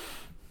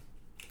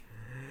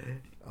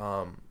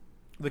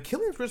 The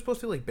killings were supposed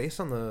to be like based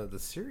on the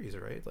series,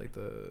 right? Like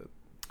the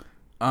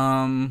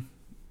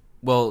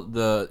well,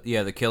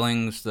 the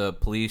killings the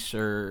police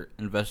are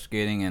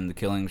investigating, and the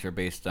killings are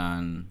based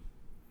on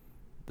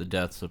the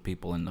deaths of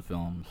people in the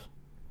films.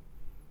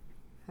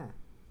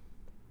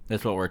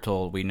 That's what we're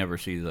told. We never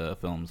see the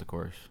films, of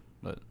course,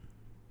 but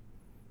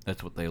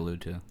that's what they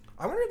allude to.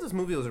 I wonder if this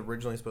movie was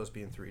originally supposed to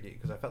be in 3D,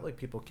 because I felt like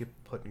people keep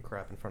putting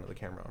crap in front of the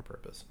camera on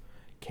purpose.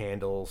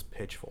 Candles,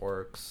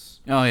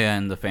 pitchforks. Oh, yeah,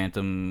 and the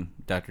Phantom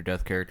Dr.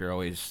 Death character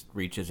always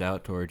reaches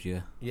out towards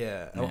you.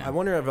 Yeah. I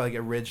wonder if, like,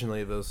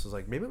 originally this was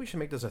like, maybe we should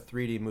make this a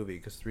 3D movie,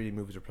 because 3D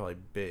movies are probably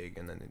big,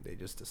 and then they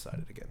just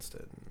decided against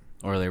it.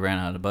 Or they ran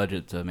out of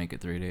budget to make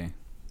it 3D.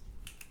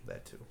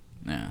 That, too.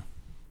 Yeah.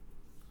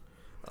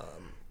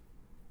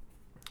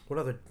 What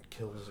other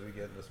kills do we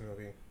get in this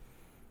movie?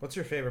 What's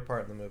your favorite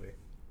part in the movie?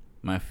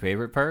 My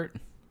favorite part?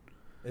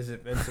 Is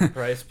it Vincent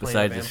Price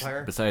playing a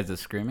vampire? Besides the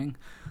screaming?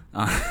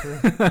 I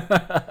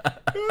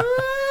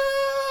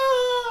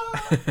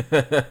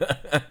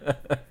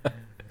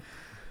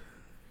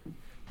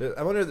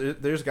wonder,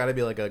 there's got to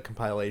be like a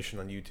compilation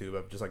on YouTube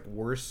of just like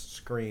worst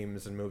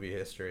screams in movie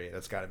history.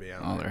 That's got to be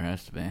out there. Oh, there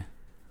has to be.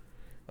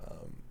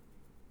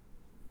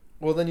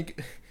 Well, then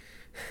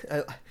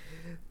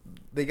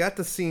they got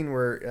the scene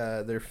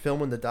where they're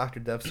filming the Dr.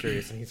 Death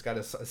series, and he's got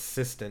his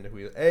assistant who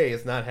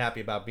is not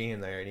happy about being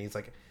there, and he's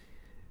like,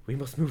 "We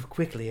must move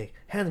quickly.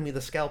 Hand me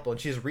the scalpel."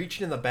 And she's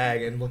reaching in the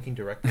bag and looking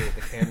directly at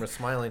the camera,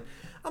 smiling.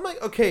 I'm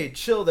like, okay,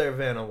 chill there,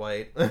 Vanna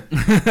White.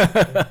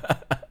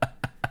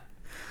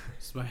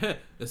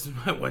 This is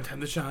my one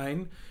time to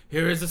shine.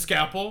 Here is a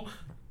scalpel.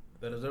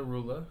 That is a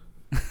ruler.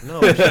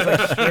 No, she's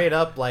like straight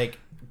up like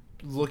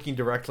looking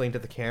directly into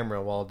the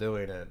camera while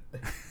doing it.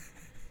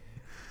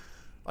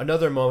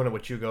 Another moment in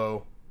which you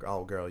go,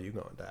 "Oh, girl, you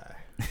gonna die."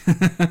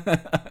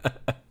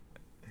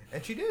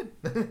 And she did.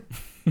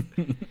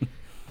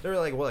 They were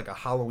like, what, like a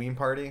Halloween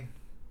party?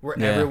 Where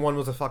everyone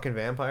was a fucking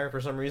vampire for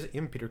some reason.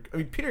 Even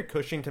Peter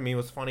Cushing to me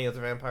was funny as a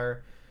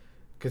vampire,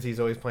 because he's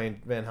always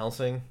playing Van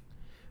Helsing.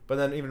 But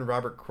then even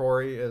Robert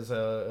Crory is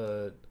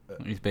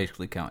he's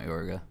basically Count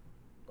Yorga.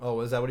 Oh,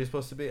 is that what he's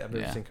supposed to be? I've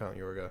never seen Count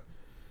Yorga.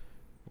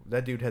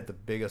 That dude had the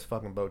biggest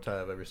fucking bow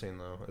tie I've ever seen,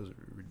 though. It was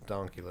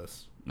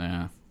redonkulous.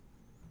 Yeah.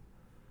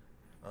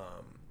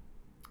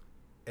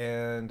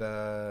 And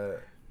I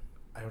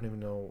don't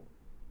even know.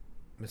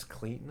 Miss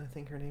Clayton, I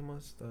think her name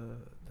was, the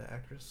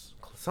actress.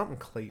 Something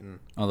Clayton.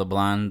 Oh, the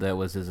blonde that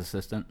was his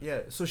assistant?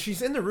 Yeah, so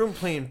she's in the room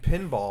playing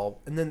pinball,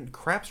 and then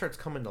crap starts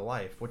coming to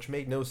life, which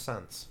made no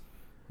sense.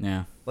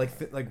 Yeah. Like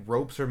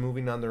ropes are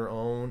moving on their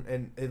own,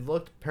 and it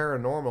looked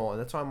paranormal, and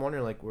that's why I'm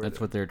wondering, like, where...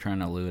 That's what they're trying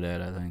to allude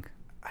at, I think.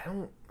 I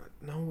don't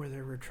know where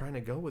they were trying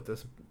to go with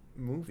this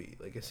movie.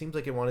 Like, it seems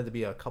like it wanted to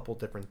be a couple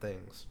different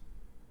things.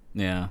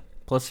 Yeah.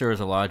 Plus, there was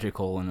a logic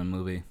hole in the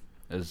movie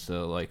as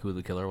like who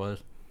the killer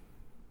was.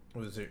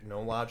 Was there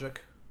no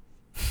logic?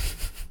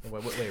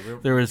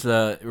 There was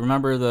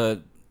remember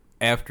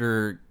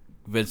after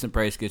Vincent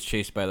Price gets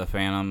chased by the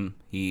Phantom,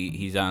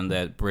 he's on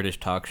that British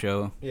talk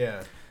show.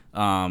 Yeah.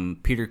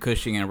 Peter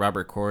Cushing and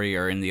Robert Crory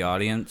are in the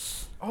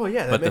audience. Oh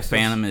yeah, but the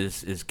Phantom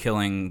is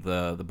killing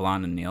the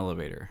blonde in the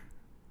elevator.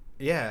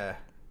 Yeah,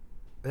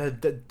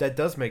 that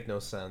does make no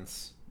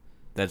sense.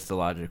 That's the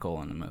logic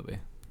hole in the movie.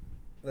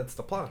 That's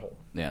the plot hole.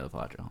 Yeah, the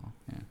plot hole.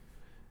 Yeah.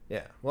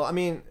 Yeah. Well, I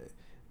mean,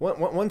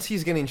 once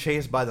he's getting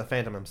chased by the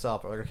Phantom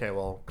himself, like, okay,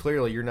 well,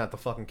 clearly you're not the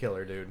fucking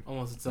killer, dude.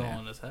 Almost it's all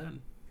on his head.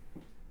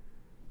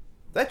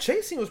 That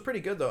chase scene was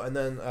pretty good though, and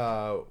then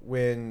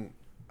when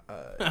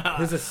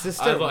his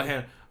assistant,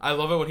 I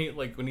love it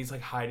when he's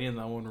like hiding in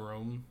that one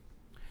room,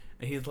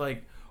 and he's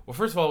like, well,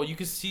 first of all, you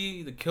can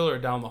see the killer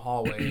down the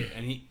hallway,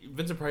 and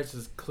Vincent Price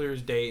is clear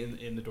as day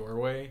in the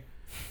doorway.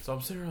 So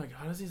I'm sitting there like,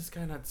 how does this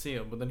guy not see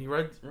him? But then he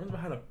runs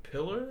behind a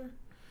pillar,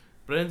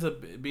 but it ends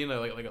up being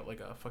like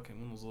a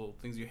fucking one of those little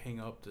things you hang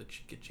up to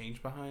get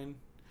changed behind.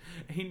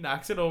 And he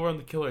knocks it over on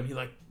the killer, and he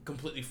like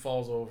completely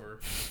falls over.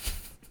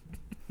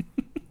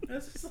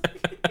 It's just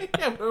like,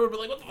 I would be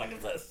like, what the fuck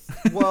is this?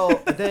 Well,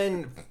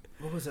 then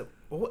what was it?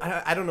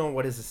 I don't know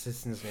what his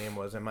assistant's name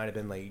was. It might have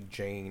been like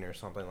Jane or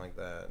something like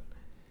that.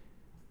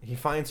 He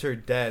finds her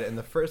dead, and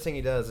the first thing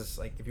he does is,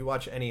 like, if you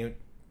watch any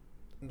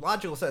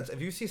logical sense,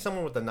 if you see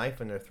someone with a knife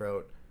in their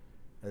throat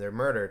and they're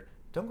murdered,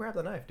 don't grab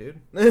the knife,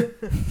 dude.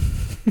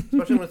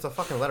 Especially when it's a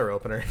fucking letter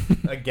opener.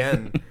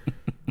 Again.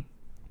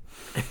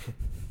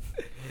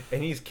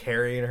 And he's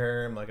carrying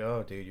her. I'm like,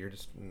 oh, dude, you're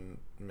just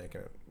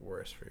making it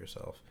worse for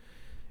yourself.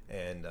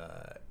 And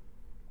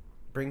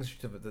brings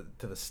her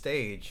to the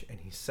stage, and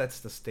he sets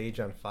the stage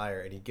on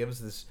fire, and he gives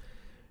this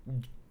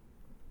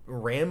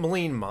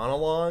rambling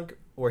monologue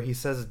where he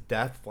says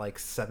death like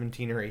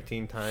 17 or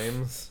 18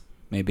 times.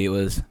 Maybe it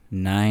was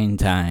 9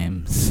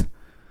 times.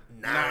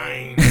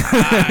 9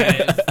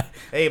 times.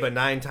 Hey, but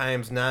 9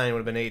 times 9 would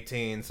have been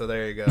 18, so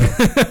there you go.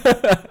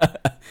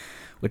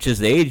 Which is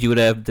the age you would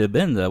have to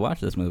been to watch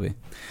this movie.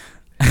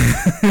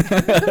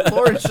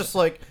 Lauren's just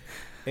like,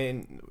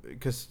 and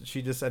because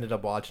she just ended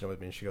up watching it with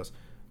me, and she goes,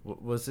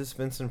 "Was this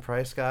Vincent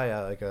Price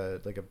guy like a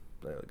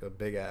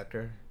big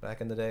actor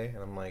back in the day?"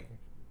 And I'm like,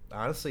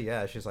 "Honestly,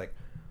 yeah." She's like,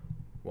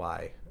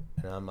 "Why?"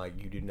 And I'm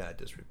like, "You do not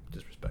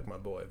disrespect my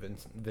boy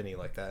Vinny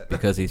like that."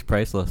 Because he's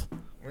priceless.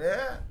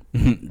 Yeah.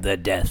 The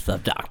death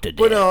of Dr. Death.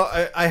 But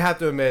no, I have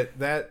to admit,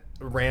 that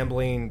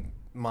rambling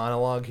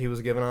monologue he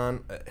was given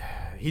on,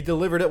 he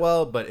delivered it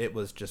well, but it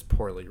was just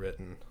poorly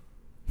written.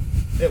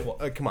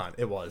 Come on,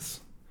 it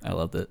was. I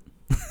loved it.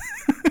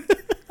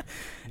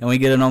 And we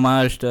get an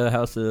homage to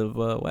House of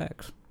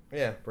Wax.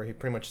 Yeah, where he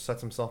pretty much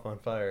sets himself on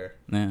fire.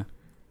 Yeah.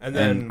 And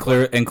then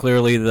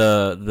clearly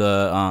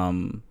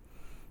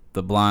the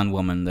blonde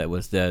woman that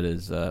was dead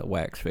is a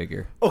Wax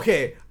figure.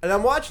 Okay, and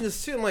I'm watching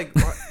this too. I'm like,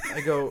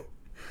 I go,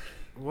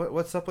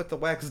 what's up with the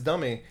wax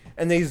dummy?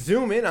 And they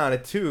zoom in on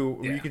it too.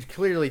 Where you could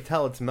clearly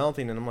tell it's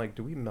melting. And I'm like,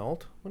 do we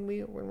melt when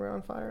we're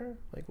on fire?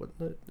 Like, what?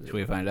 Should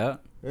we find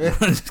out?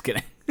 Just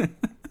kidding.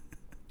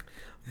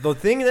 The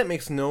thing that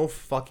makes no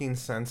fucking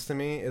sense to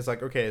me is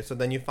like, okay, so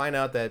then you find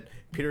out that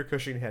Peter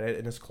Cushing had it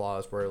in his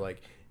claws where,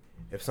 like,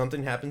 if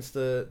something happens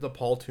to the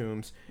Paul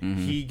Toombs,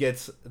 he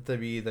gets to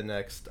be the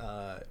next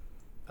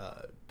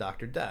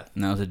Dr. Death.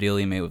 And that was a deal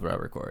he made with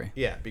Robert Corey.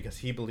 Yeah, because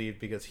he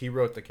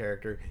wrote the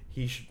character,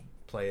 he should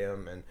play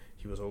him, and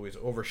he was always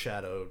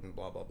overshadowed and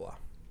blah, blah, blah.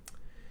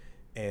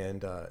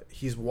 And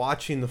he's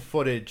watching the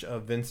footage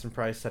of Vincent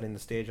Price setting the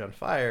stage on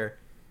fire,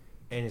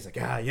 and he's like,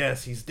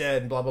 yes, he's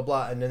dead, and blah, blah,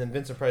 blah. And then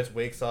Vincent Price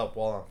wakes up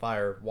while on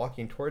fire,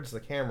 walking towards the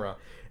camera,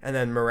 and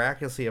then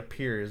miraculously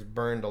appears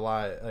burned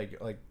alive,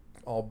 like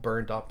all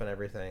burned up and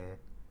everything.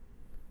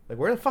 Like,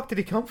 where the fuck did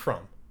he come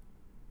from?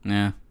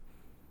 Yeah.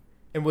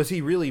 And was he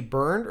really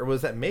burned, or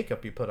was that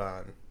makeup he put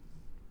on?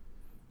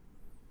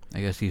 I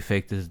guess he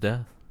faked his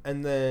death.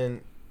 And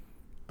then,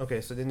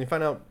 okay, so then you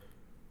find out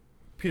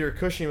Peter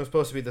Cushing was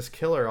supposed to be this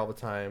killer all the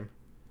time,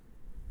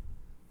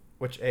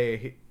 which,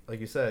 like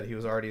you said, he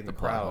was already in the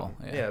crowd. Hole,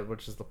 yeah,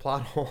 which is the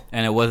plot hole.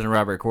 And it wasn't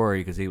Robert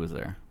Corey because he was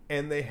there.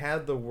 And they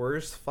had the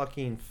worst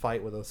fucking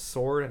fight with a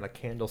sword and a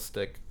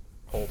candlestick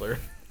holder.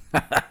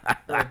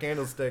 Or a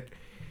candlestick.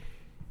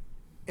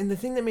 And the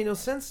thing that made no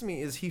sense to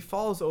me is he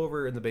falls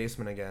over in the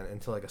basement again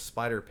into like a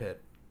spider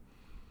pit,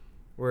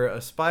 where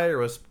a spider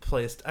was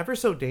placed ever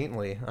so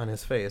daintily on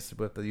his face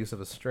with the use of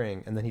a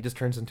string, and then he just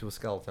turns into a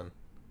skeleton.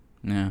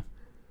 Yeah.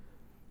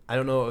 I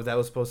don't know if that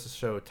was supposed to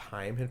show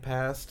time had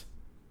passed.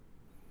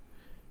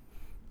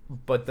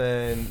 But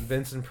then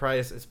Vincent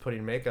Price is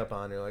putting makeup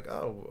on. You're like,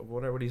 oh, I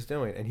wonder what he's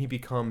doing. And he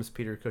becomes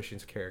Peter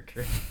Cushing's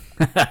character.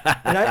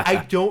 And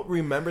I don't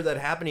remember that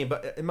happening.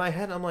 But in my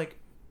head, I'm like,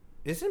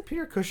 isn't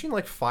Peter Cushing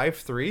like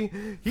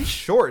 5'3"? He's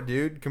short,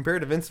 dude,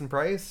 compared to Vincent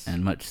Price.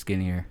 And much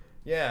skinnier.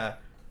 Yeah.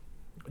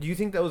 Do you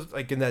think that was,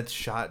 like, in that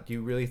shot, do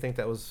you really think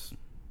that was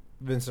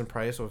Vincent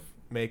Price with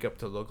makeup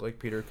to look like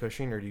Peter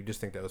Cushing? Or do you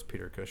just think that was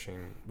Peter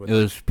Cushing? It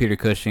was Peter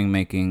Cushing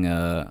making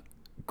a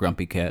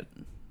grumpy cat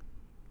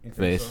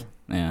face. So?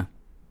 Yeah.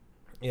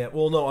 Yeah,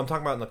 well, no, I'm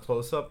talking about in the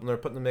close-up, when they're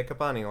putting the makeup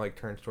on, he, like,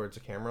 turns towards the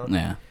camera.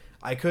 Yeah.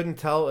 I couldn't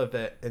tell if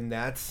that in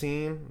that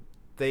scene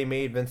they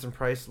made Vincent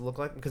Price look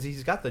like, because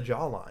he's got the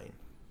jawline.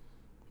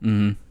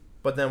 Mm-hmm.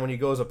 But then when he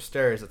goes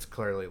upstairs, it's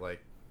clearly,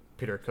 like,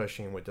 Peter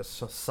Cushing with just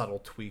subtle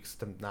tweaks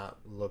to not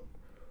look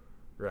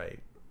right.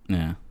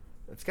 Yeah.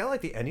 It's got,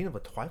 like, the ending of a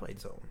Twilight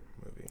Zone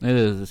movie. It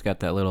is. It's got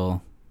that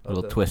little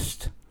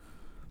twist.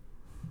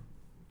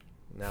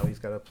 Now he's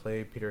got to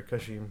play Peter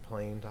Cushing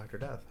playing Dr.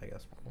 Death, I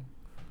guess.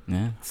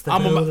 Yeah. It's the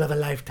role of a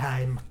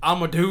lifetime.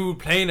 I'm a dude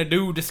playing a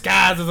dude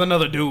disguised as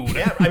another dude.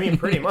 Yeah, I mean,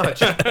 pretty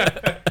much.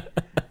 I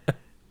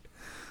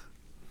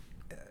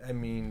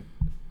mean,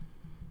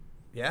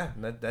 yeah,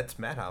 that's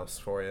Madhouse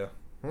for you.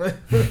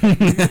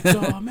 It's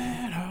a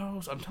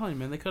Madhouse. I'm telling you,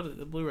 man,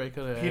 the Blu-ray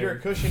could have. Peter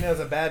Cushing as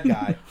a bad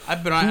guy.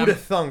 I've been on. Who'da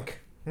thunk?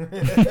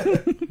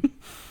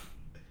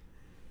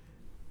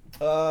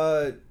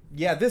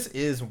 Yeah, this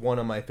is one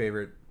of my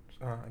favorite.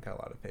 I got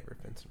a lot of favorite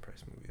Vincent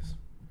Price movies.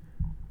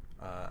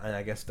 And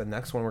I guess the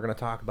next one we're going to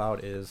talk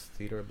about is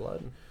Theater of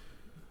Blood.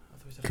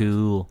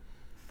 Cool.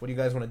 What do you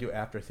guys want to do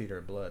after Theater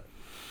of Blood?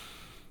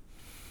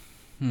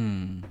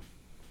 It's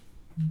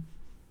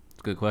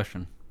a good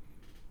question.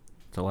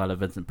 It's a lot of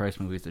Vincent Price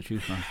movies to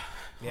choose from.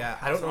 Yeah,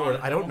 I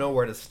don't know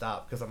where to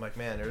stop because I'm like,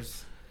 man,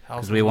 there's.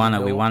 Because we want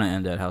to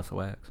end at House of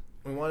Wax.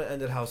 We want to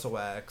end at House of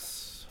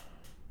Wax.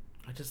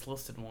 I just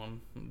listed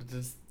one.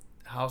 Just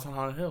House on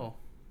Haunted Hill.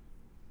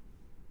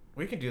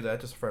 We can do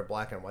that just for a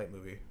black and white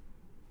movie.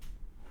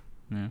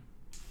 Yeah.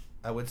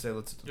 I would say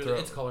let's.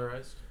 It's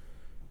colorized.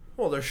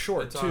 Well, they're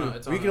short too.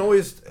 We can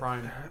always.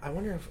 Prime. I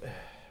wonder if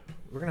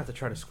we're gonna have to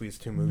try to squeeze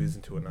 2 movies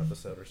into an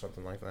episode or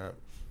something like that.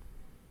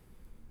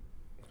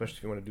 Especially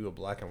if you want to do a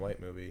black and white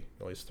movie,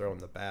 you always throw in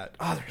the bat.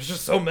 There's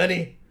just so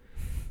many.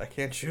 I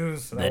can't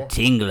choose. The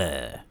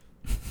Tingler.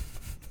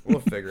 We'll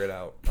figure it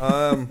out.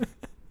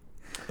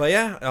 But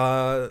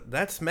yeah,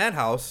 that's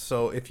Madhouse.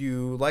 So if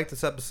you like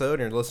this episode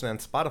and you're listening on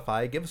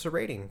Spotify, give us a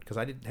rating, because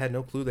I had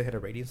no clue they had a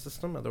rating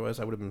system. Otherwise,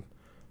 I would have been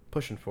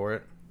pushing for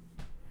it.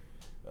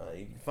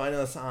 You can find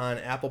us on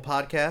Apple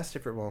Podcast.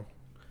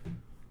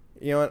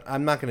 You know what?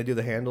 I'm not going to do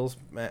the handles.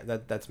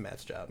 Matt, that's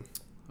Matt's job.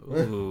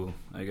 Ooh,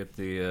 I get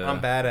the... I'm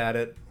bad at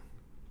it.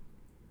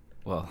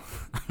 Well,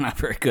 I'm not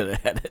very good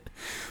at it.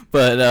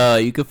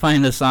 But you can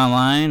find us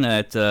online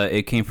at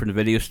It Came From The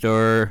Video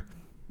Store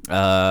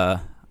on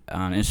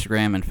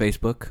Instagram and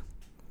Facebook.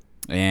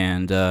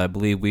 And I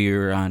believe we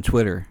are on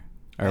Twitter.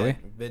 Are we?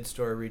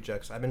 VidStore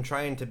Rejects. I've been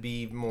trying to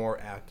be more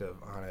active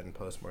on it and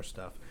post more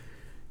stuff.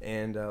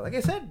 And like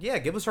I said, yeah,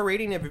 give us a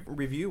rating and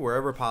review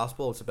wherever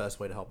possible. It's the best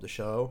way to help the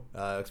show,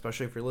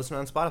 especially if you're listening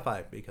on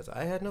Spotify, because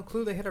I had no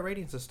clue they had a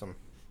rating system.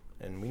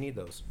 And we need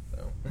those.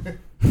 So.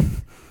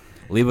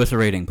 Leave us a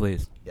rating,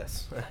 please.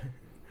 Yes.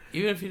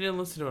 Even if you didn't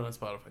listen to it on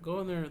Spotify, go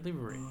in there and leave a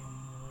rating.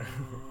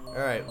 All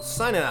right, well,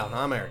 signing out.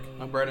 I'm Eric.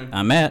 I'm Brennan.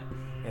 I'm Matt.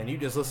 And you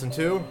just listened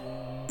to...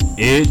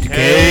 It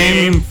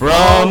Came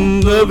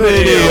From The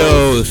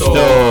Video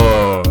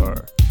Store.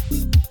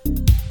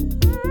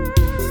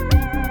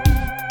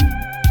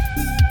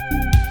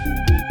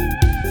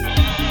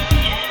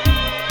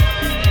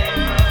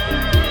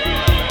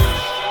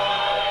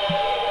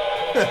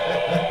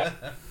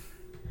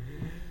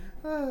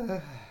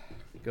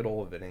 Good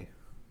old Vinny.